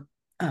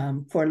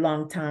for a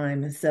long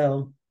time. And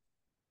so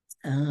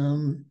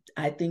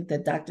I think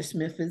that Dr.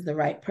 Smith is the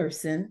right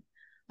person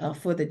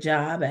for the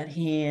job at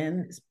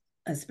hand,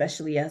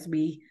 especially as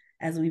we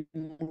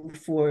move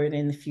forward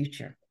in the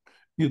future.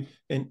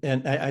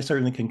 And I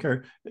certainly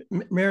concur.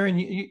 Marian,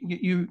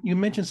 you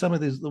mentioned some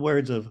of the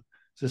words of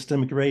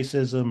systemic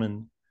racism,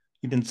 and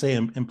you didn't say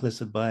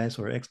implicit bias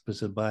or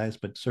explicit bias,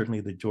 but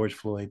certainly the George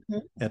Floyd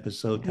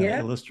episode kind of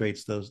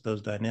illustrates those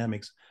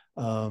dynamics.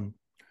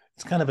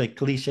 It's kind of a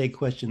cliche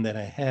question that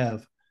I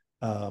have.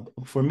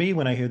 For me,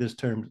 when I hear this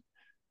term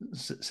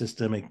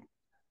systemic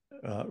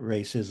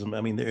racism,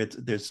 I mean,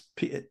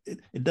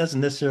 it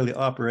doesn't necessarily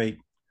operate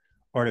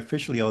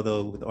artificially,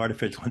 although with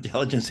artificial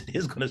intelligence, it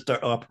is going to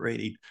start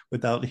operating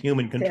without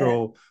human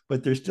control.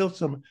 But there's still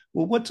some.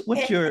 Well,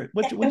 what's your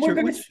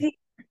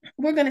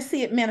we're going to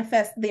see it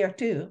manifest there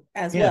too,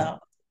 as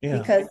well,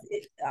 because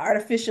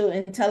artificial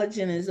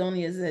intelligence is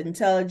only as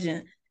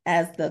intelligent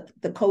as the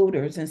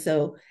coders, and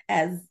so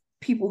as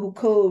people who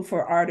code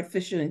for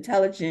artificial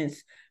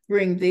intelligence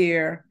bring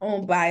their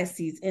own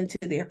biases into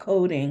their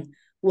coding,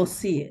 we'll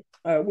see it,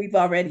 or we've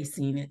already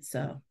seen it.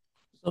 So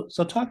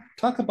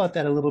talk about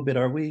that a little bit.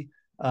 Are we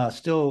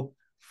still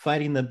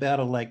fighting the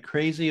battle like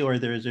crazy, or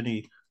there's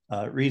any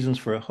reasons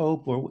for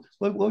hope, or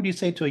what would you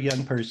say to a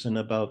young person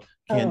about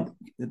in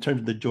terms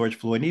of the George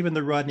Floyd and even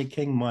the Rodney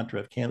King mantra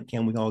of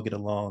can we all get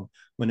along?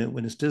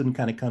 When a student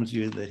kind of comes to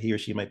you that he or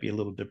she might be a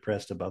little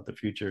depressed about the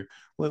future,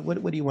 what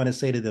do you want to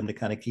say to them to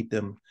kind of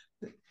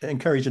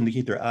encourage them to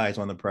keep their eyes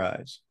on the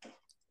prize?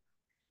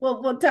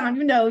 Well, Tom,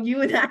 you and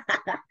I,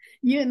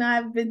 you and I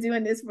have been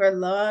doing this for a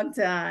long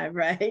time,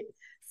 right?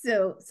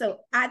 So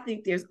I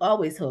think there's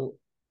always hope.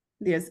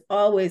 There's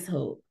always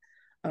hope.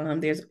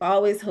 There's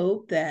always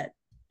hope that,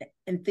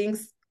 and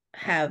things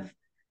have,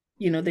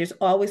 there's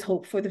always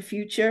hope for the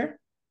future.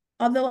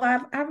 Although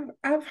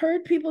I've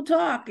heard people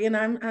talk, and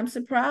I'm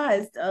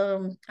surprised.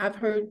 I've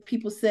heard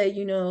people say,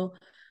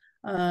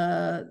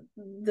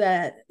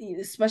 that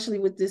especially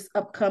with this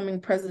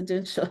upcoming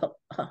presidential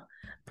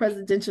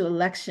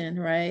election,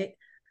 right?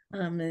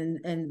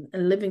 And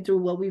living through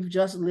what we've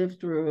just lived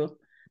through,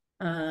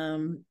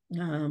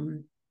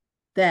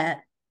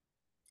 that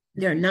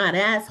they're not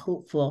as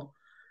hopeful.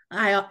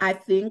 I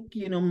think,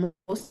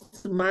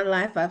 most of my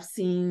life I've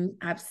seen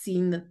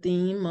the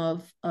theme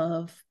of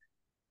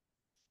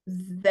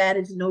that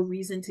is no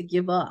reason to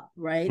give up,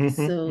 right?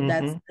 So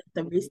that's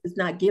the race is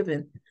not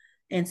given.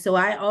 And so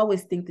I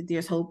always think that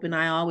there's hope, and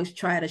I always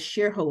try to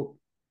share hope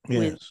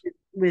with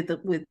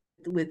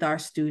our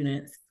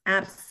students.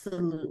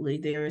 Absolutely,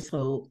 there is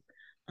hope.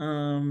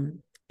 And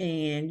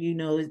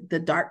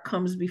the dark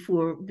comes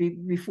before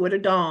the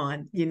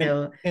dawn,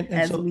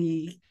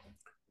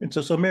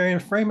 so Marian,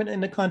 frame it in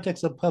the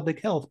context of public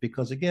health,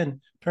 because again, in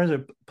terms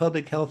of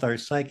public health, our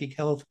psychic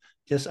health,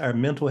 just our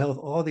mental health,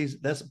 all these,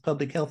 that's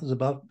public health is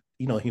about,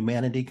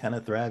 humanity kind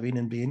of thriving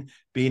and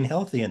being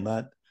healthy and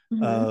not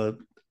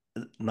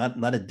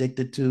not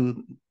addicted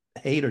to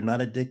hate or not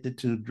addicted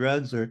to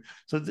drugs. Or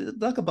so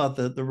talk about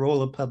the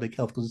role of public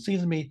health, because it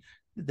seems to me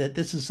that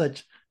this is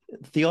such,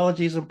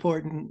 theology is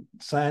important,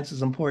 science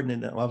is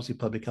important, and obviously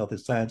public health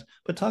is science,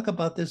 but talk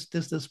about this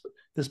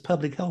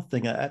public health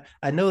thing.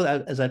 I know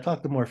that as I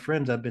talk to more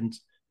friends, I've been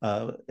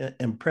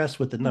impressed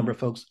with the number of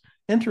folks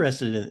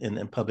interested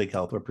in public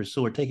health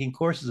or taking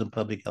courses in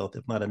public health,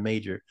 if not a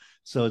major.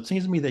 So it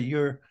seems to me that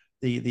you're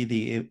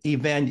you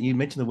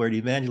mentioned the word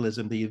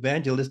evangelism, the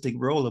evangelistic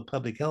role of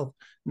public health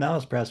now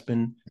has perhaps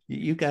been,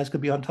 you guys could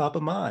be on top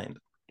of mind.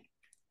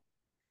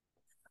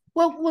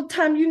 Well,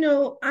 Tom,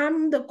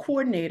 I'm the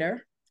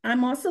coordinator.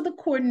 I'm also the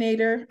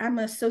coordinator. I'm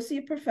an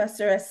associate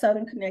professor at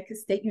Southern Connecticut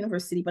State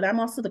University, but I'm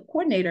also the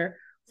coordinator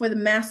for the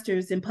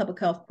Masters in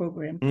Public Health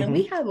program. And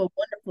we have a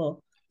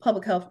wonderful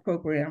public health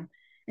program.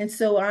 And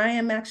so I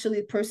am actually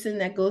the person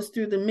that goes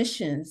through the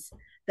missions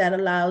that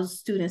allows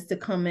students to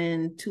come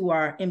in to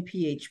our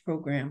MPH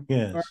program,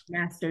 or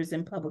Masters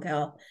in Public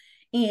Health.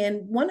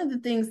 And one of the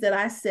things that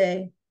I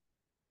say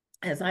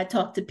as I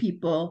talk to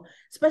people,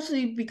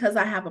 especially because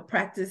I have a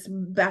practice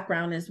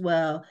background as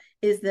well,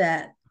 is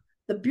that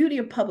the beauty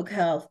of public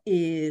health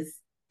is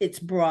its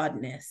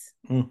broadness.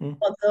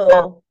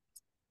 Although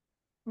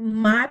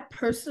my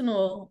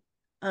personal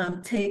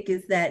take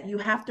is that you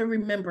have to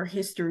remember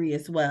history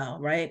as well,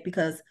 right?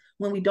 Because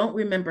when we don't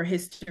remember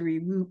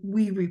history,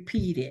 we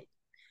repeat it.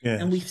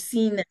 And we've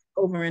seen that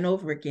over and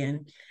over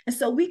again. And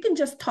so we can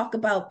just talk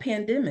about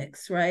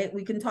pandemics, right?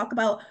 We can talk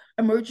about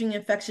emerging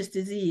infectious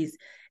disease.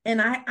 And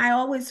I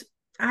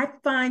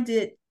find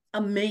it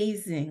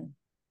amazing,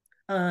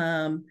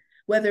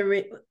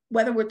 whether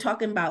we're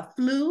talking about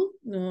flu.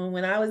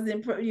 When I was in,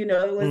 it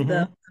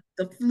was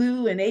the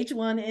flu and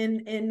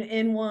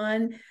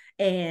H1N1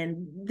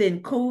 and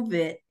then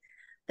COVID,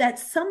 that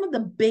some of the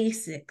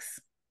basics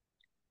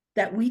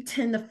that we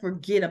tend to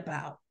forget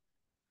about,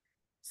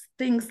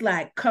 things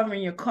like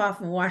covering your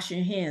cough and washing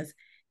your hands,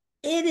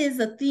 it is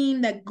a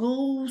theme that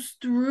goes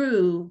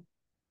through,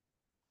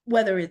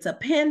 whether it's a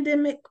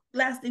pandemic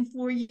lasting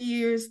 4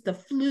 years, the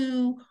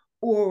flu,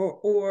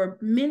 or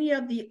many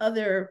of the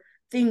other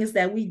things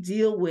that we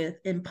deal with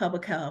in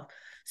public health.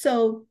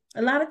 So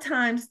a lot of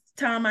times,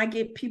 Tom, I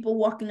get people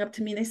walking up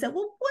to me and they say,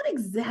 well, what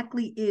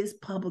exactly is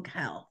public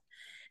health?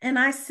 And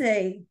I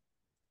say,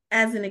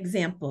 as an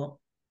example,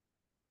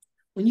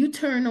 when you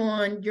turn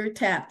on your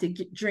tap to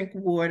drink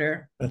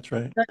water, that's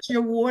right, does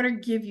your water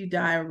give you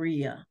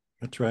diarrhea?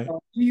 That's right.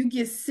 Or do you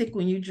get sick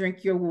when you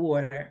drink your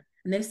water?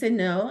 And they said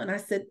no. And I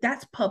said,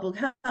 that's public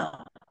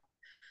health.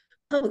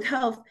 Public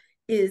health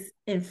is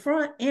in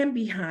front and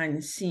behind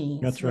the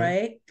scenes. That's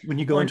right. When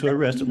you go into a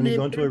restaurant, when you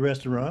go to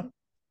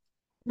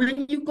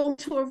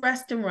a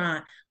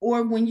restaurant,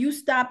 or when you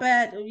stop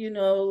at,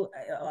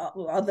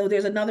 although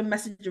there's another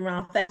message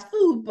around fast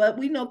food, but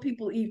we know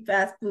people eat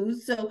fast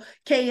food. So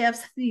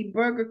KFC,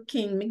 Burger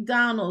King,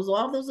 McDonald's,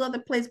 all those other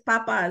places,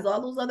 Popeyes, all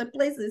those other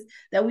places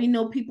that we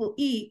know people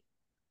eat.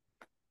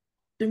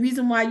 The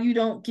reason why you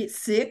don't get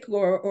sick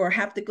or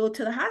have to go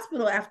to the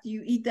hospital after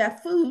you eat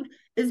that food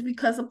is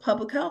because of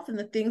public health and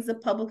the things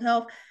that public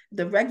health,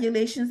 the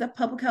regulations that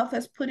public health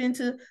has put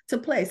into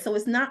place. So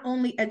it's not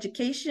only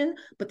education,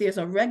 but there's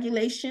a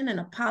regulation and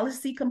a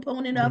policy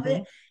component of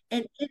it.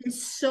 And it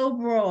is so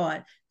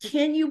broad.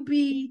 Can you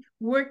be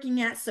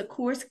working at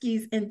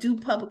Sikorsky's and do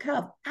public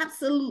health?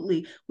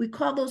 Absolutely. We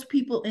call those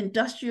people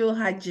industrial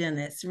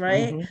hygienists,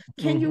 right?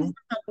 Can you run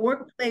a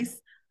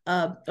workplace,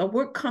 a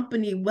work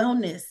company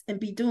wellness and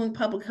be doing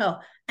public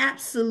health?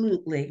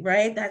 Absolutely,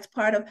 right? That's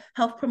part of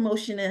health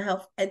promotion and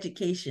health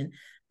education.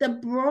 The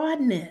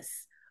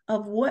broadness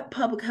of what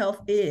public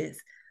health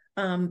is,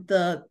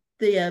 the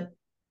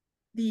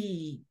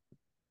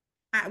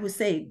I would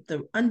say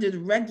under the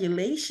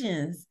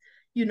regulations,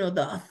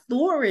 the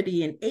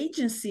authority and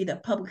agency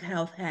that public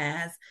health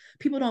has,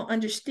 people don't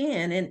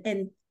understand.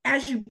 And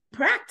as you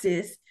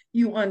practice,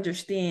 you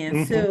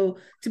understand. So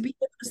to be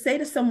able to say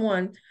to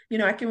someone,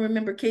 I can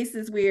remember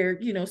cases where,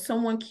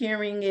 someone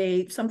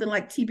carrying something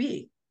like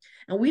TB.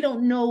 And we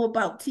don't know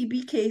about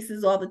TB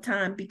cases all the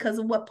time because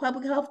of what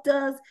public health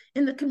does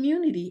in the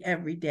community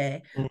every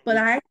day.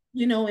 But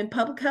in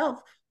public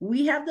health,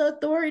 we have the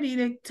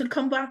authority to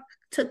come back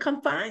to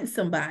confine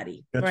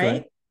somebody,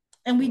 right?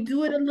 And we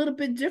do it a little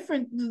bit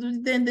different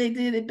than they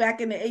did it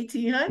back in the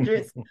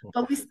 1800s,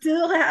 but we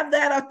still have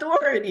that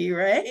authority,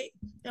 right?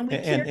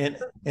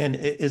 And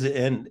is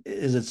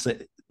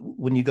it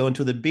when you go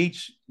into the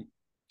beach,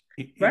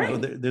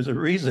 there's a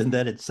reason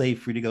that it's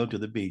safe for you to go to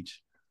the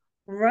beach.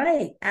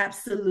 Right.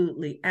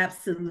 Absolutely.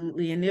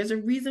 Absolutely. And there's a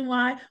reason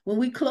why when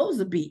we close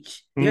the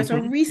beach, there's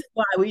a reason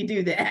why we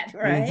do that,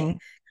 right?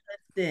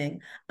 Thing.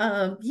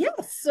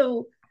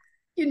 So,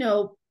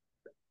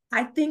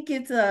 I think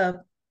it's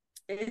a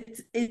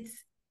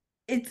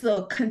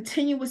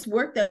continuous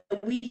work that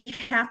we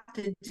have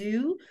to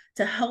do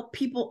to help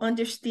people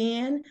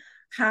understand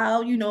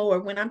how, or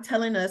when I'm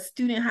telling a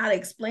student how to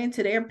explain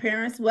to their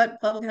parents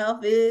what public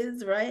health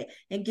is, right?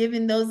 And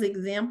giving those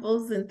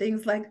examples and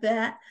things like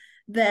that,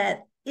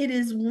 that it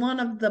is one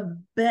of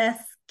the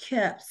best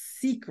kept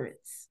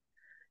secrets.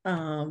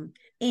 And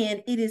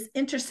it is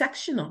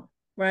intersectional,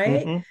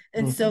 right?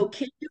 And so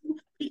can you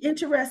be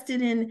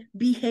interested in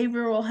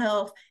behavioral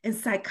health and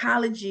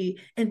psychology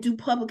and do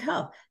public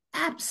health?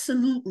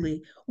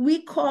 Absolutely.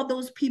 We call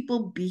those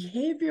people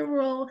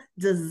behavioral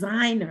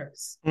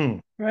designers,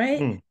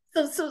 right?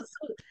 So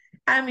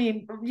I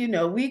mean,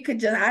 I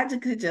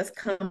could just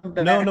come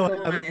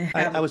back.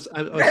 I was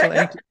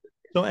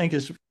so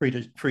anxious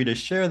for you to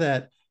share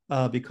that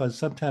because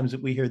sometimes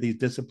we hear these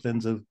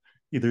disciplines of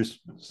either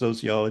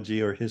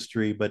sociology or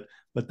history, but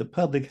the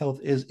public health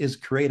is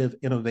creative,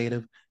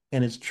 innovative,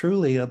 and it's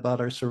truly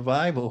about our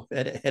survival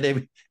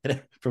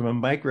from a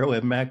micro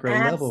and macro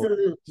level.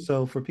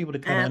 So for people to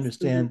kind of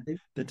understand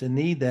that to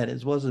need that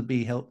as well as to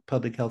be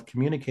public health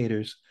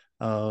communicators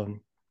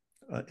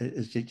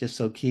is just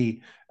so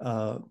key.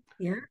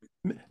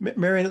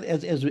 Marian,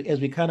 as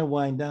we kind of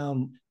wind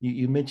down,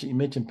 you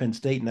mentioned Penn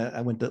State, and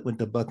I went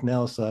to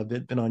Bucknell, so I've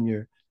been on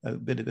your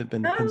been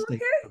Penn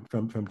State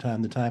from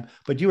time to time.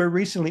 But you were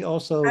recently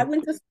also. I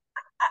went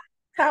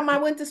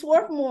to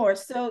Swarthmore,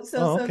 so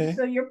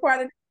you're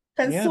part of the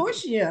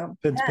consortium.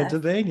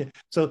 Pennsylvania.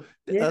 So,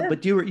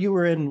 but you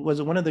were in, was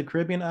it one of the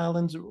Caribbean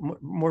islands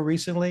more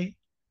recently?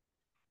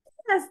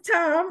 Yes,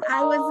 Tom.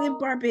 I was in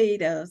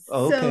Barbados.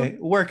 Okay,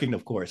 working,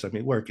 of course. I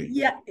mean, working.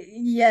 Yeah.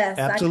 Yes.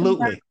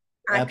 Absolutely.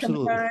 I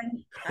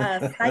combine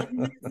site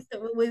visits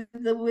with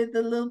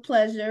a little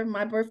pleasure,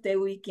 my birthday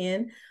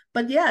weekend.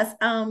 But yes,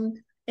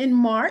 in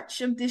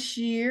March of this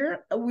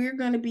year, we're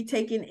going to be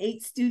taking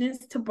 8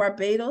 students to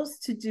Barbados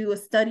to do a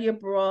study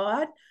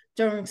abroad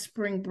during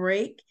spring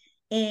break.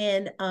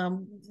 And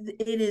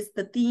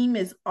the theme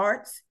is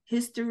arts,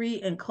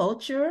 history, and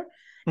culture.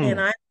 And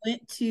I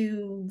went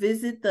to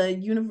visit the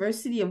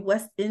University of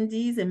West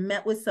Indies and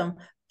met with some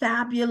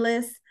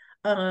fabulous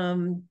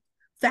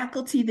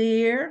faculty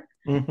there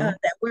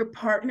that we're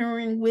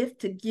partnering with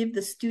to give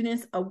the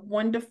students a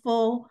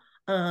wonderful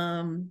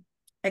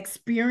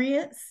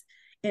experience.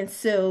 And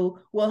so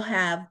we'll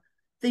have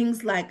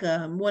things like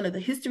one of the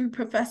history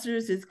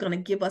professors is going to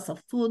give us a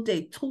full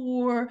day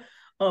tour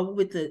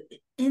with the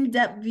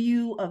in-depth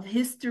view of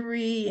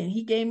history, and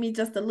he gave me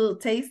just a little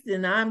taste,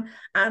 and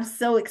I'm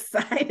so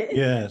excited.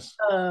 Yes.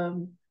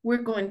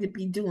 We're going to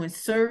be doing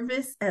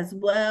service as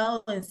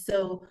well, and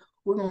so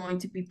we're going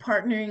to be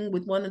partnering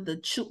with one of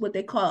the what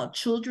they call a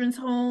children's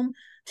home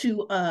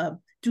to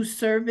do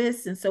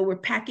service, and so we're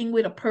packing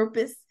with a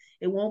purpose.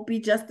 It won't be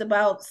just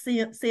about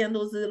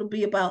sandals. It'll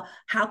be about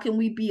how can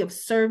we be of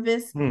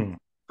service.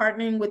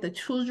 Partnering with a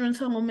children's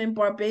home in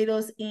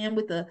Barbados and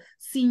with a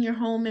senior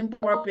home in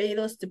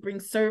Barbados to bring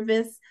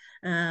service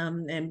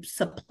and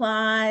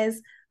supplies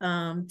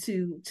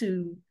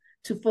to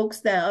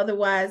folks that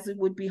otherwise it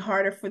would be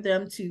harder for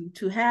them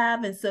to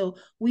have. And so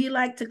we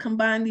like to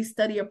combine these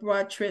study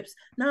abroad trips,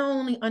 not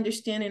only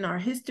understanding our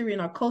history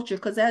and our culture,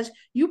 because as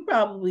you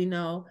probably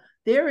know,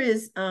 there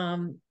is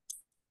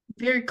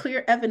very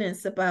clear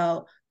evidence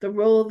about the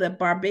role that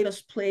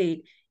Barbados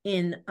played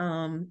in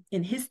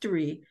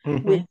history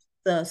with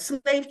the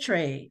slave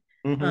trade,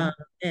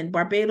 and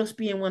Barbados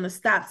being one of the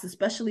stops,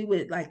 especially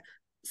with like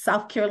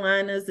South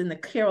Carolinas and the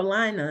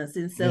Carolinas.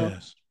 And so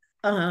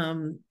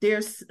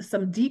there's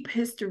some deep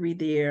history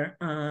there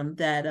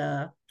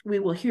that we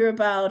will hear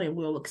about and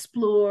we'll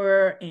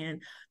explore.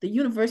 And the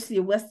University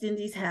of West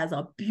Indies has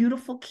a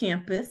beautiful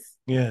campus.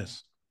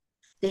 Yes.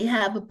 They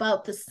have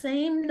about the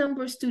same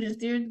number of students.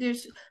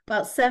 There's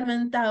about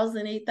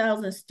 7,000,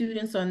 8,000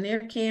 students on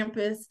their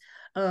campus.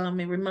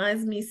 It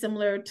reminds me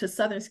similar to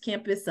Southern's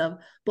campus of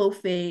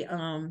both a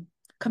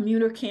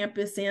commuter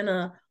campus and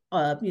a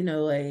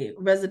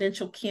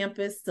residential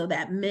campus. So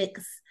that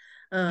mix,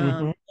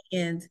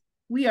 and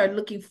we are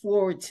looking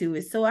forward to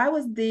it. So I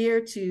was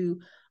there to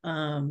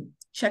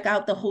check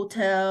out the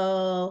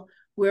hotel,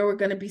 where we're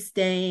going to be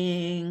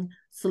staying,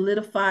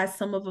 solidify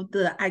some of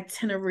the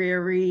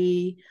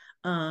itinerary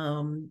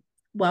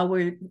while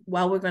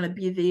we're going to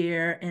be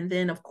there. And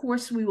then of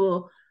course we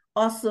will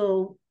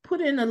also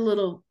put in a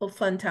little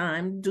fun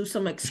time, do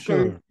some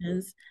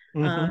excursions,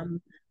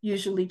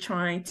 usually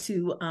trying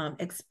to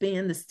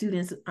expand the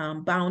students'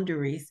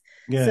 boundaries.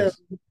 Yes.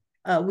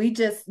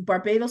 So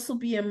Barbados will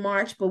be in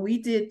March, but we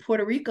did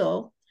Puerto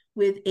Rico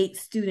with 8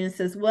 students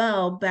as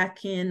well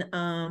back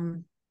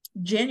in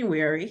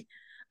January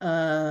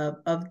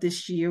of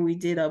this year. We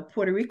did a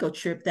Puerto Rico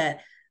trip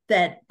that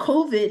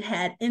COVID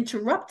had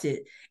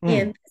interrupted.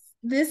 And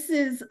this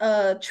is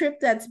a trip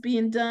that's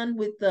being done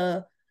with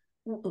some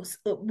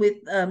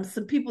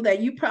people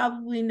that you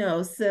probably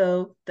know.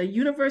 So the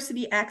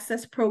University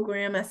Access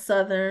Program at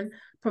Southern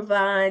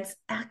provides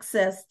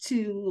access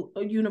to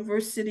a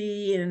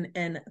university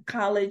and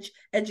college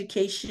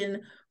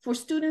education for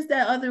students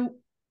that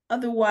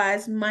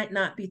otherwise might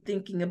not be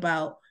thinking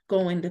about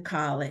going to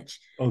college.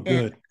 Oh,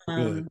 good,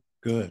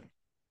 good.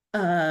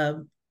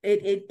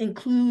 It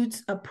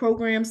includes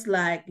programs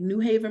like New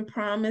Haven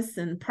Promise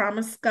and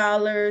Promise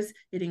Scholars.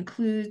 It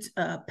includes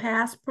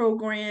PASS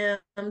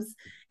programs,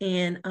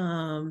 and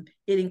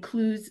it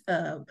includes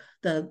the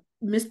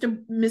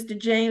Mr.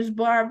 James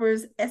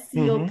Barber's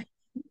SCOP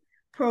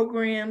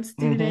program,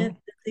 students,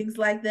 things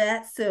like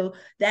that. So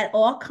that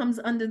all comes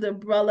under the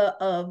umbrella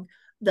of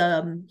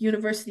the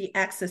University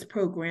Access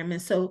Program.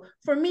 And so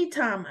for me,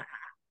 Tom,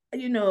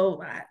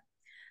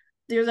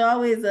 there's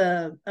always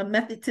a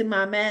method to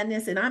my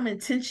madness, and I'm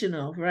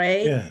intentional,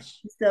 right? Yes.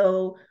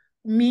 So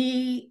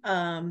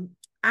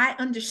I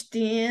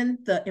understand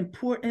the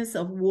importance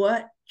of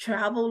what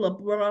travel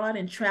abroad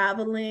and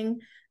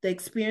the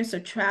experience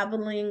of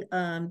traveling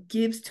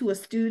gives to a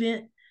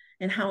student,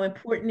 and how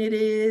important it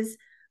is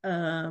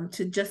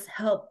to just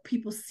help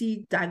people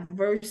see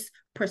diverse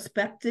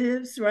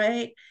perspectives,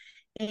 right?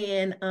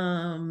 And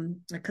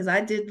because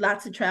I did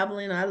lots of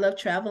traveling, I love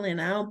traveling.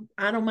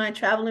 I don't mind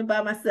traveling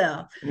by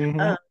myself.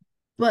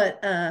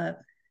 But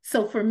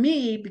so for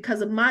me,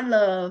 because of my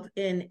love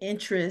and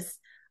interest,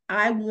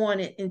 I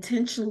wanted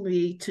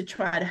intentionally to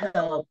try to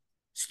help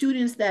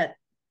students that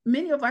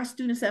many of our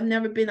students have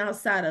never been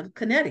outside of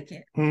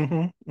Connecticut.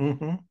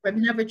 Have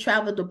never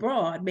traveled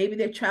abroad. Maybe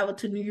they've traveled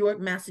to New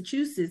York,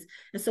 Massachusetts.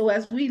 And so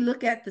as we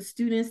look at the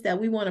students that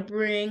we want to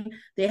bring,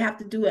 they have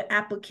to do an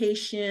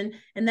application.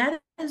 And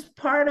that is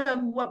part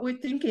of what we're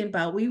thinking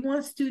about. We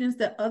want students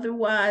that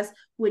otherwise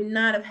would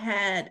not have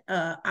had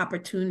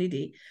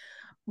opportunity.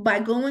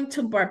 By going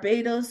to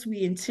Barbados,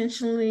 we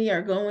intentionally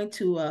are going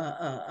to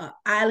a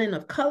island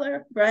of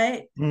color,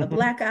 right? A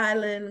Black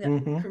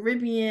island,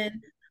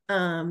 Caribbean.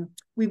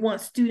 We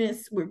want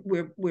students,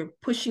 we're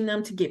pushing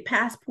them to get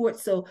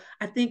passports. So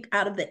I think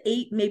out of the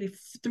 8, maybe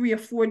 3 or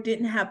 4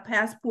 didn't have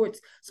passports.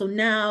 So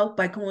now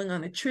by going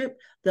on a trip,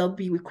 they'll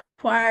be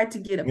required to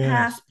get a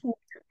passport,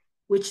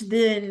 which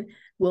then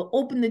will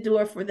open the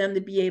door for them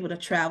to be able to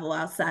travel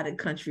outside the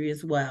country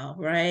as well,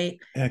 right?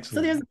 Excellent.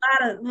 So there's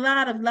a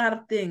lot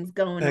of things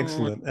going on.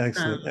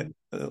 Excellent.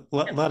 A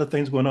lot of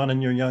things going on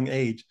in your young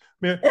age.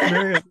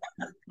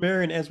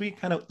 Marian, as we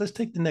let's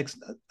take the next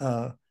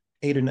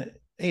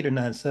 8 or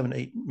 9, 7,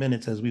 8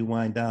 minutes as we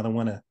wind down. I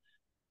want to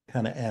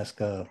kind of ask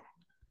a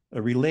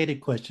related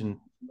question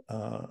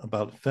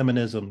about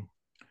feminism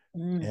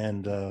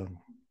and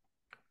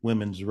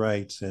women's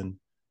rights and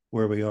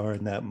where we are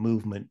in that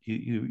movement.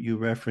 You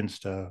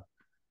referenced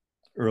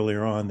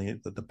earlier on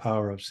the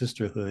power of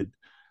sisterhood.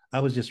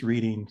 I was just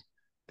reading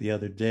the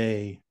other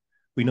day.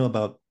 We know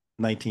about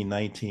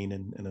 1919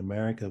 in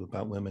America,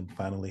 about women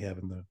finally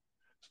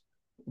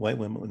white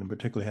women in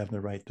particular having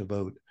the right to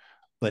vote.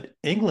 But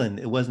England,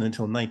 it wasn't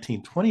until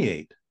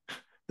 1928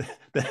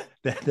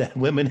 that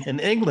women in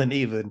England,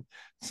 even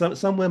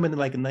some women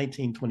like in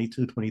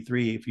 1922,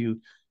 23, if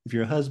you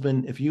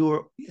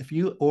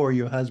or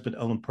your husband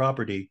owned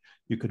property,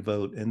 you could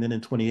vote. And then in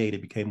 28,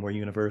 it became more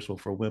universal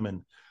for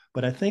women.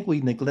 But I think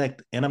we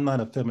neglect, and I'm not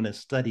a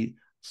feminist study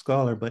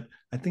scholar, but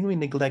I think we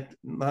neglect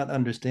not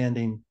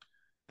understanding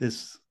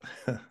this,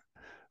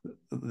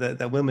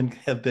 that women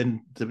have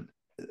been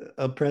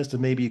oppressed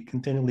and maybe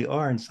continually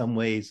are in some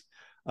ways.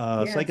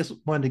 So I guess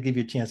wanted to give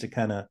you a chance to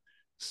kind of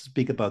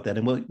speak about that.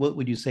 And what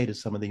would you say to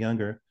some of the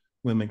younger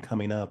women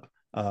coming up?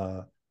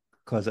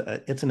 Because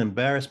it's an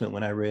embarrassment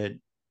when I read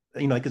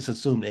I just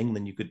assumed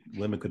England,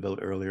 women could vote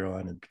earlier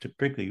on, and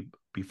particularly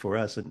before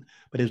us.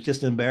 But it was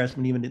just an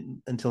embarrassment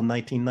even until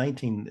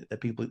 1919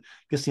 that people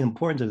just the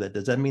importance of that.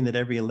 Does that mean that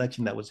every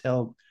election that was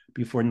held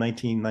before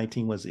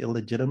 1919 was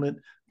illegitimate?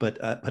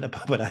 But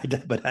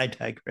I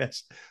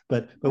digress.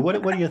 But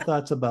what are your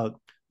thoughts about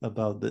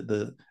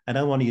the I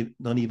don't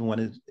even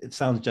want to, it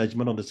sounds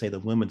judgmental to say the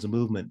women's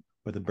movement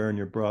or the burn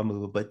your bra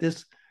movement, but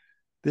this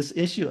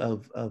issue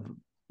of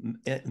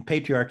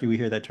patriarchy, we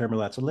hear that term a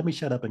lot. So let me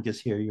shut up and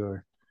just hear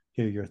your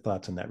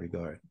thoughts in that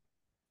regard.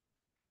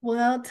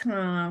 Well,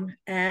 Tom,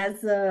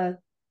 as a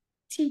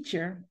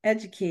teacher,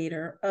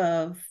 educator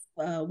of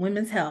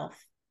women's health,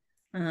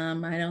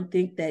 I don't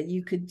think that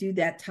you could do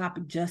that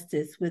topic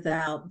justice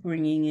without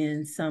bringing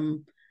in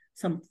some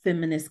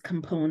feminist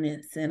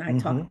components. And I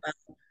talk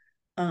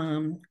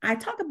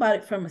about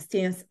it from a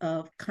stance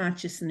of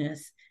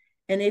consciousness,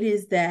 and it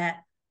is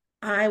that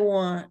I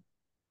want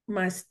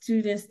my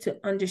students to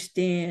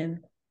understand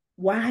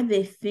why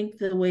they think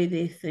the way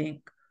they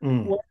think,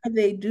 why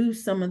they do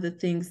some of the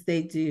things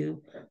they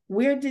do.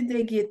 Where did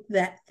they get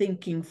that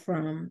thinking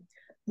from?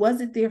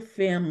 Was it their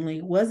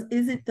family?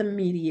 Is it the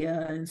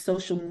media and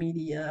social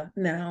media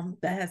now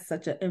that has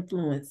such an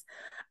influence?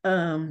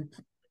 And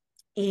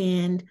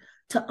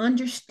to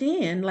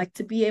understand, like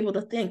to be able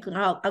to think.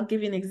 I'll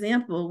give you an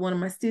example. One of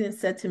my students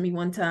said to me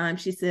one time,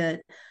 she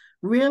said,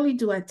 rarely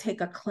do I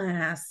take a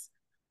class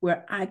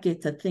where I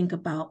get to think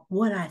about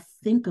what I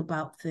think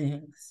about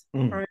things,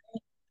 right?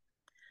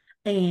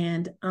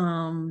 And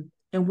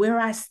where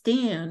I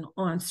stand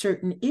on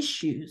certain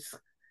issues,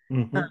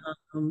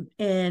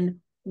 and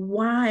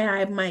why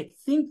I might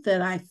think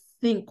that I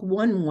think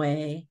one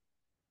way.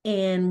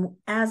 And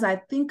as I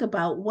think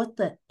about what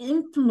the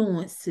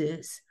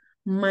influences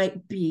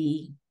might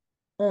be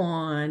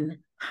on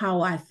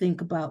how I think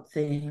about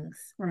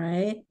things,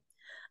 right?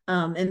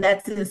 And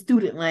that's in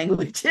student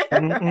language.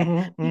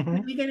 Right?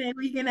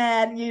 We can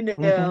add,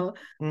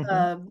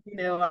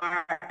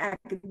 our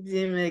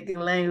academic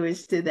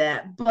language to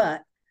that.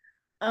 But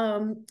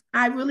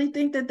I really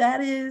think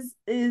that is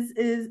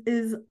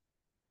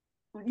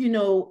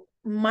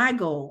my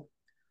goal.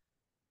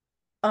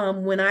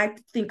 When I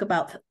think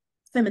about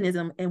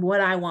feminism and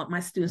what I want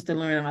my students to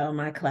learn out of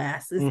my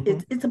class,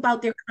 it's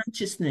about their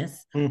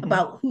consciousness,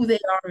 about who they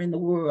are in the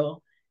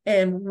world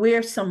and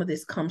where some of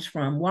this comes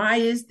from. Why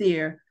is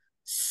there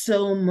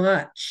so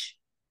much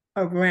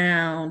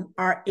around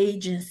our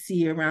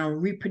agency,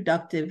 around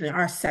reproductive and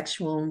our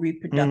sexual and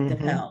reproductive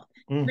health?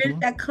 Where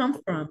did that come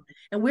from?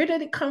 And where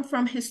did it come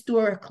from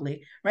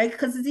historically, right?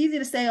 Because it's easy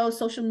to say, oh,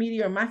 social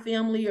media or my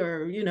family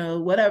or,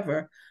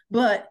 whatever.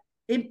 But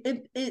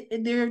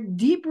there are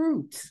deep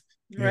roots,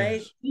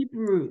 right? Yes. Deep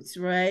roots,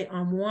 right?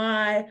 On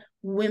why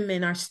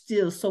women are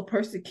still so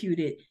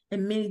persecuted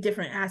in many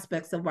different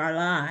aspects of our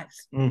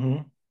lives.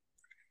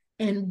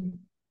 And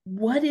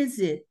what is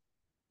it?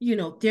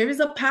 There is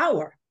a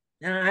power.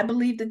 I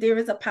believe that there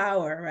is a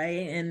power,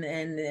 right?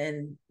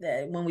 And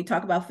when we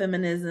talk about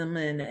feminism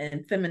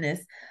and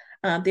feminists,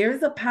 there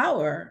is a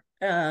power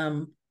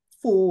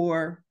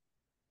for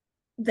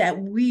that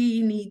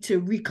we need to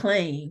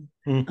reclaim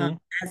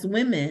as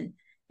women.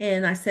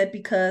 And I said,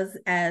 because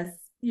as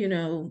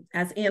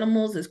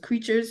animals, as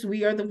creatures,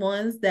 we are the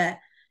ones that,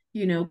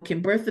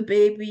 can birth a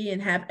baby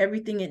and have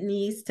everything it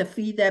needs to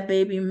feed that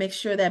baby and make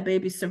sure that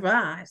baby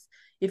survives.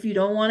 If you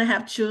don't want to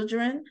have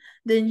children,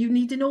 then you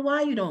need to know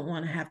why you don't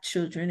want to have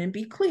children and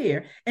be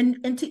clear.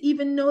 And to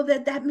even know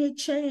that may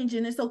change.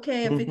 And it's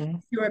okay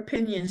if your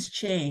opinions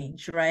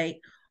change, right,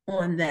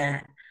 on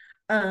that.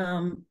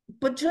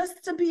 But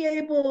just to be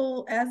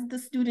able, as the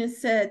student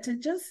said, to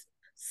just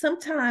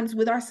sometimes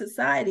with our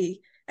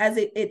society, as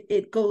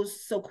it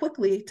goes so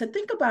quickly, to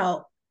think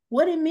about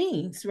what it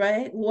means,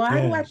 right?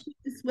 Why do I feel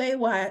this way?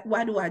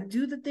 Why do I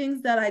do the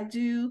things that I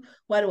do?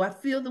 Why do I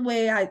feel the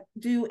way I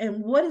do?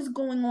 And what is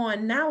going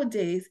on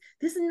nowadays?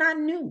 This is not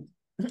new.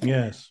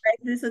 Yes. Right?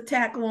 This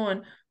attack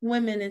on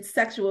women and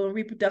sexual and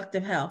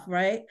reproductive health,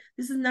 right?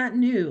 This is not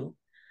new.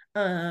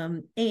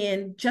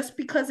 And just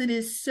because it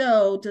is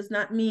so does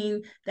not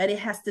mean that it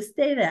has to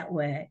stay that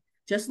way.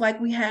 Just like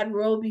we had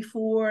Roe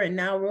before and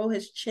now Roe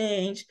has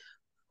changed,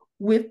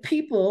 with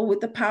people,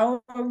 with the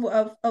power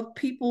of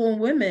people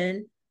and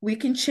women, we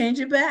can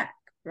change it back,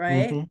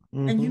 right?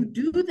 And you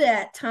do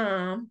that,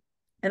 Tom,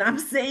 and I'm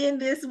saying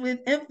this with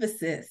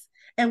emphasis,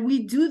 and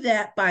we do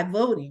that by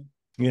voting.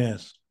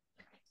 Yes.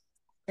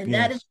 And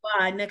that is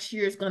why next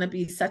year is going to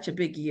be such a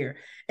big year.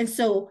 And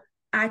so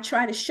I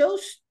try to show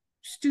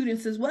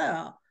students as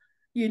well,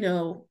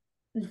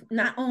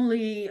 not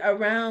only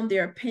around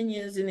their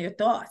opinions and their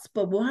thoughts,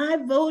 but why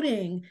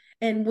voting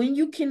and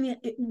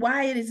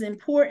why it is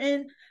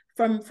important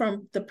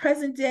from the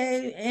present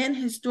day and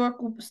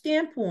historical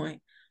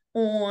standpoint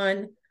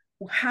on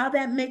how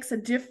that makes a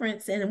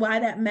difference and why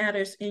that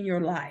matters in your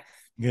life.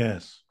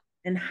 Yes.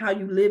 And how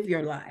you live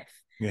your life.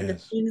 Yes. And the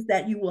things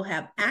that you will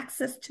have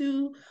access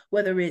to,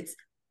 whether it's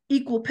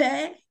equal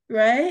pay,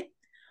 right?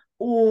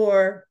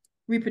 Or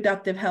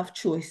reproductive health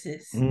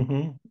choices,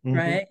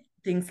 right?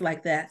 Things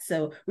like that.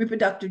 So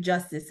reproductive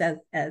justice,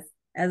 as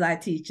as I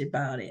teach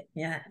about it.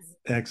 Yes.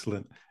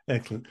 Excellent.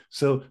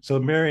 So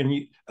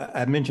Marian,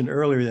 I mentioned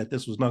earlier that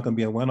this was not going to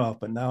be a one-off,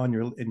 but now in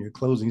your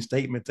closing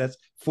statements, that's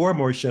 4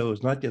 more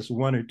shows, not just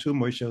 1 or 2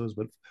 more shows,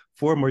 but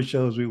 4 more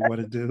shows we want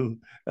to do.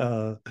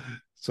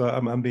 So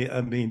I'm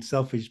being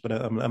selfish, but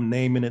I'm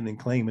naming it and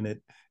claiming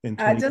it in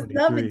 2023. I just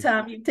love it,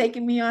 Tom. You've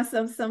taken me on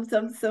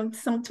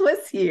some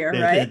twists here,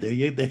 right? There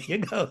you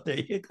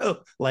go.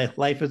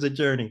 Life is a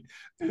journey.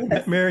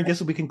 Yes. Marian, just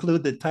so we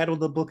conclude the title of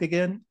the book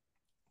again.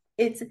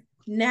 It's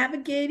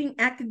Navigating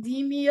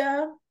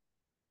Academia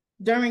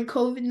During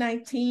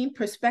COVID-19,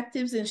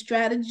 Perspectives and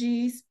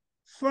Strategies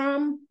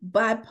from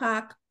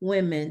BIPOC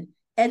Women,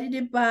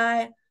 edited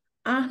by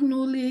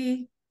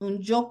Ahnuli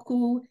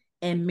Njoku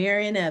and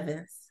Marian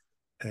Evans.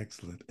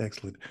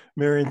 Excellent.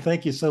 Marian,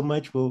 thank you so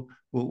much.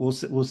 We'll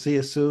see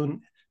you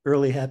soon.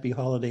 Early happy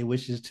holiday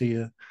wishes to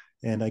you,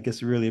 and I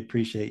guess I really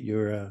appreciate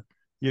your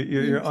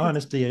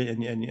honesty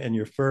and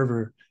your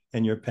fervor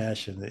and your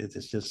passion.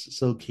 It's just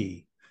so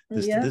key.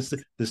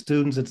 The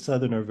students at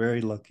Southern are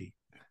very lucky.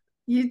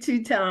 You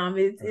too, Tom.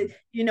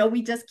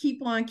 We just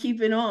keep on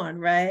keeping on,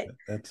 right?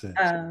 That's it.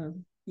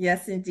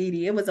 Yes, indeed.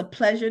 It was a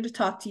pleasure to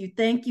talk to you.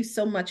 Thank you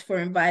so much for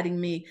inviting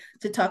me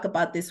to talk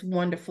about this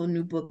wonderful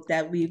new book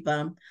that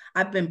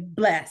I've been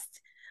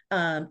blessed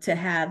to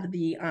have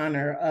the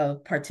honor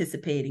of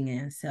participating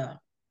in. So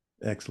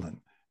excellent.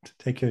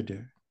 Take care,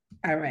 dear.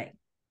 All right.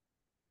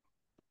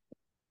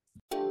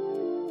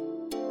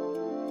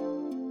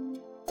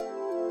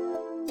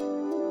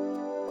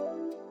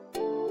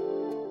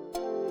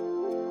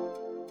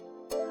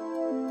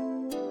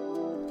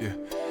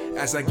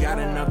 As I got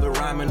another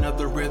rhyme,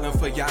 another rhythm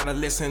for y'all to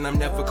listen. I'm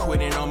never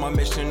quitting on my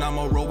mission.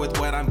 I'ma roll with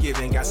what I'm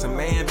giving. Got some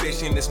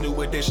ambition, this new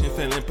edition,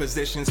 filling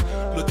positions.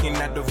 Looking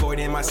at the void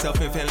in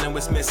myself and feeling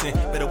what's missing.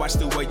 Better watch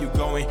the way you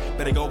going,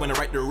 better go in the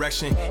right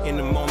direction. In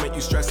the moment you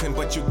stressing,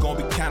 but you gon'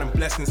 be counting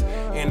blessings.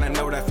 And I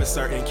know that for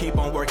certain. Keep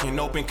on working,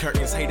 open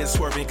curtains. Haters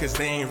swerving, cause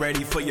they ain't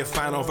ready for your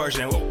final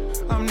version.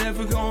 Whoa. I'm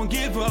never gonna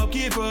give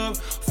up.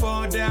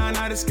 Fall down,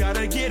 I just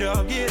gotta get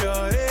up,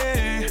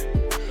 yeah.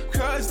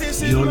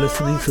 You're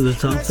listening to the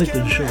Tom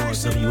Ficklin Show on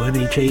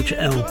WNHH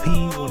LP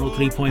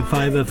 103.5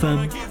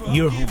 FM,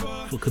 your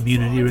home for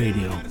community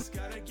radio.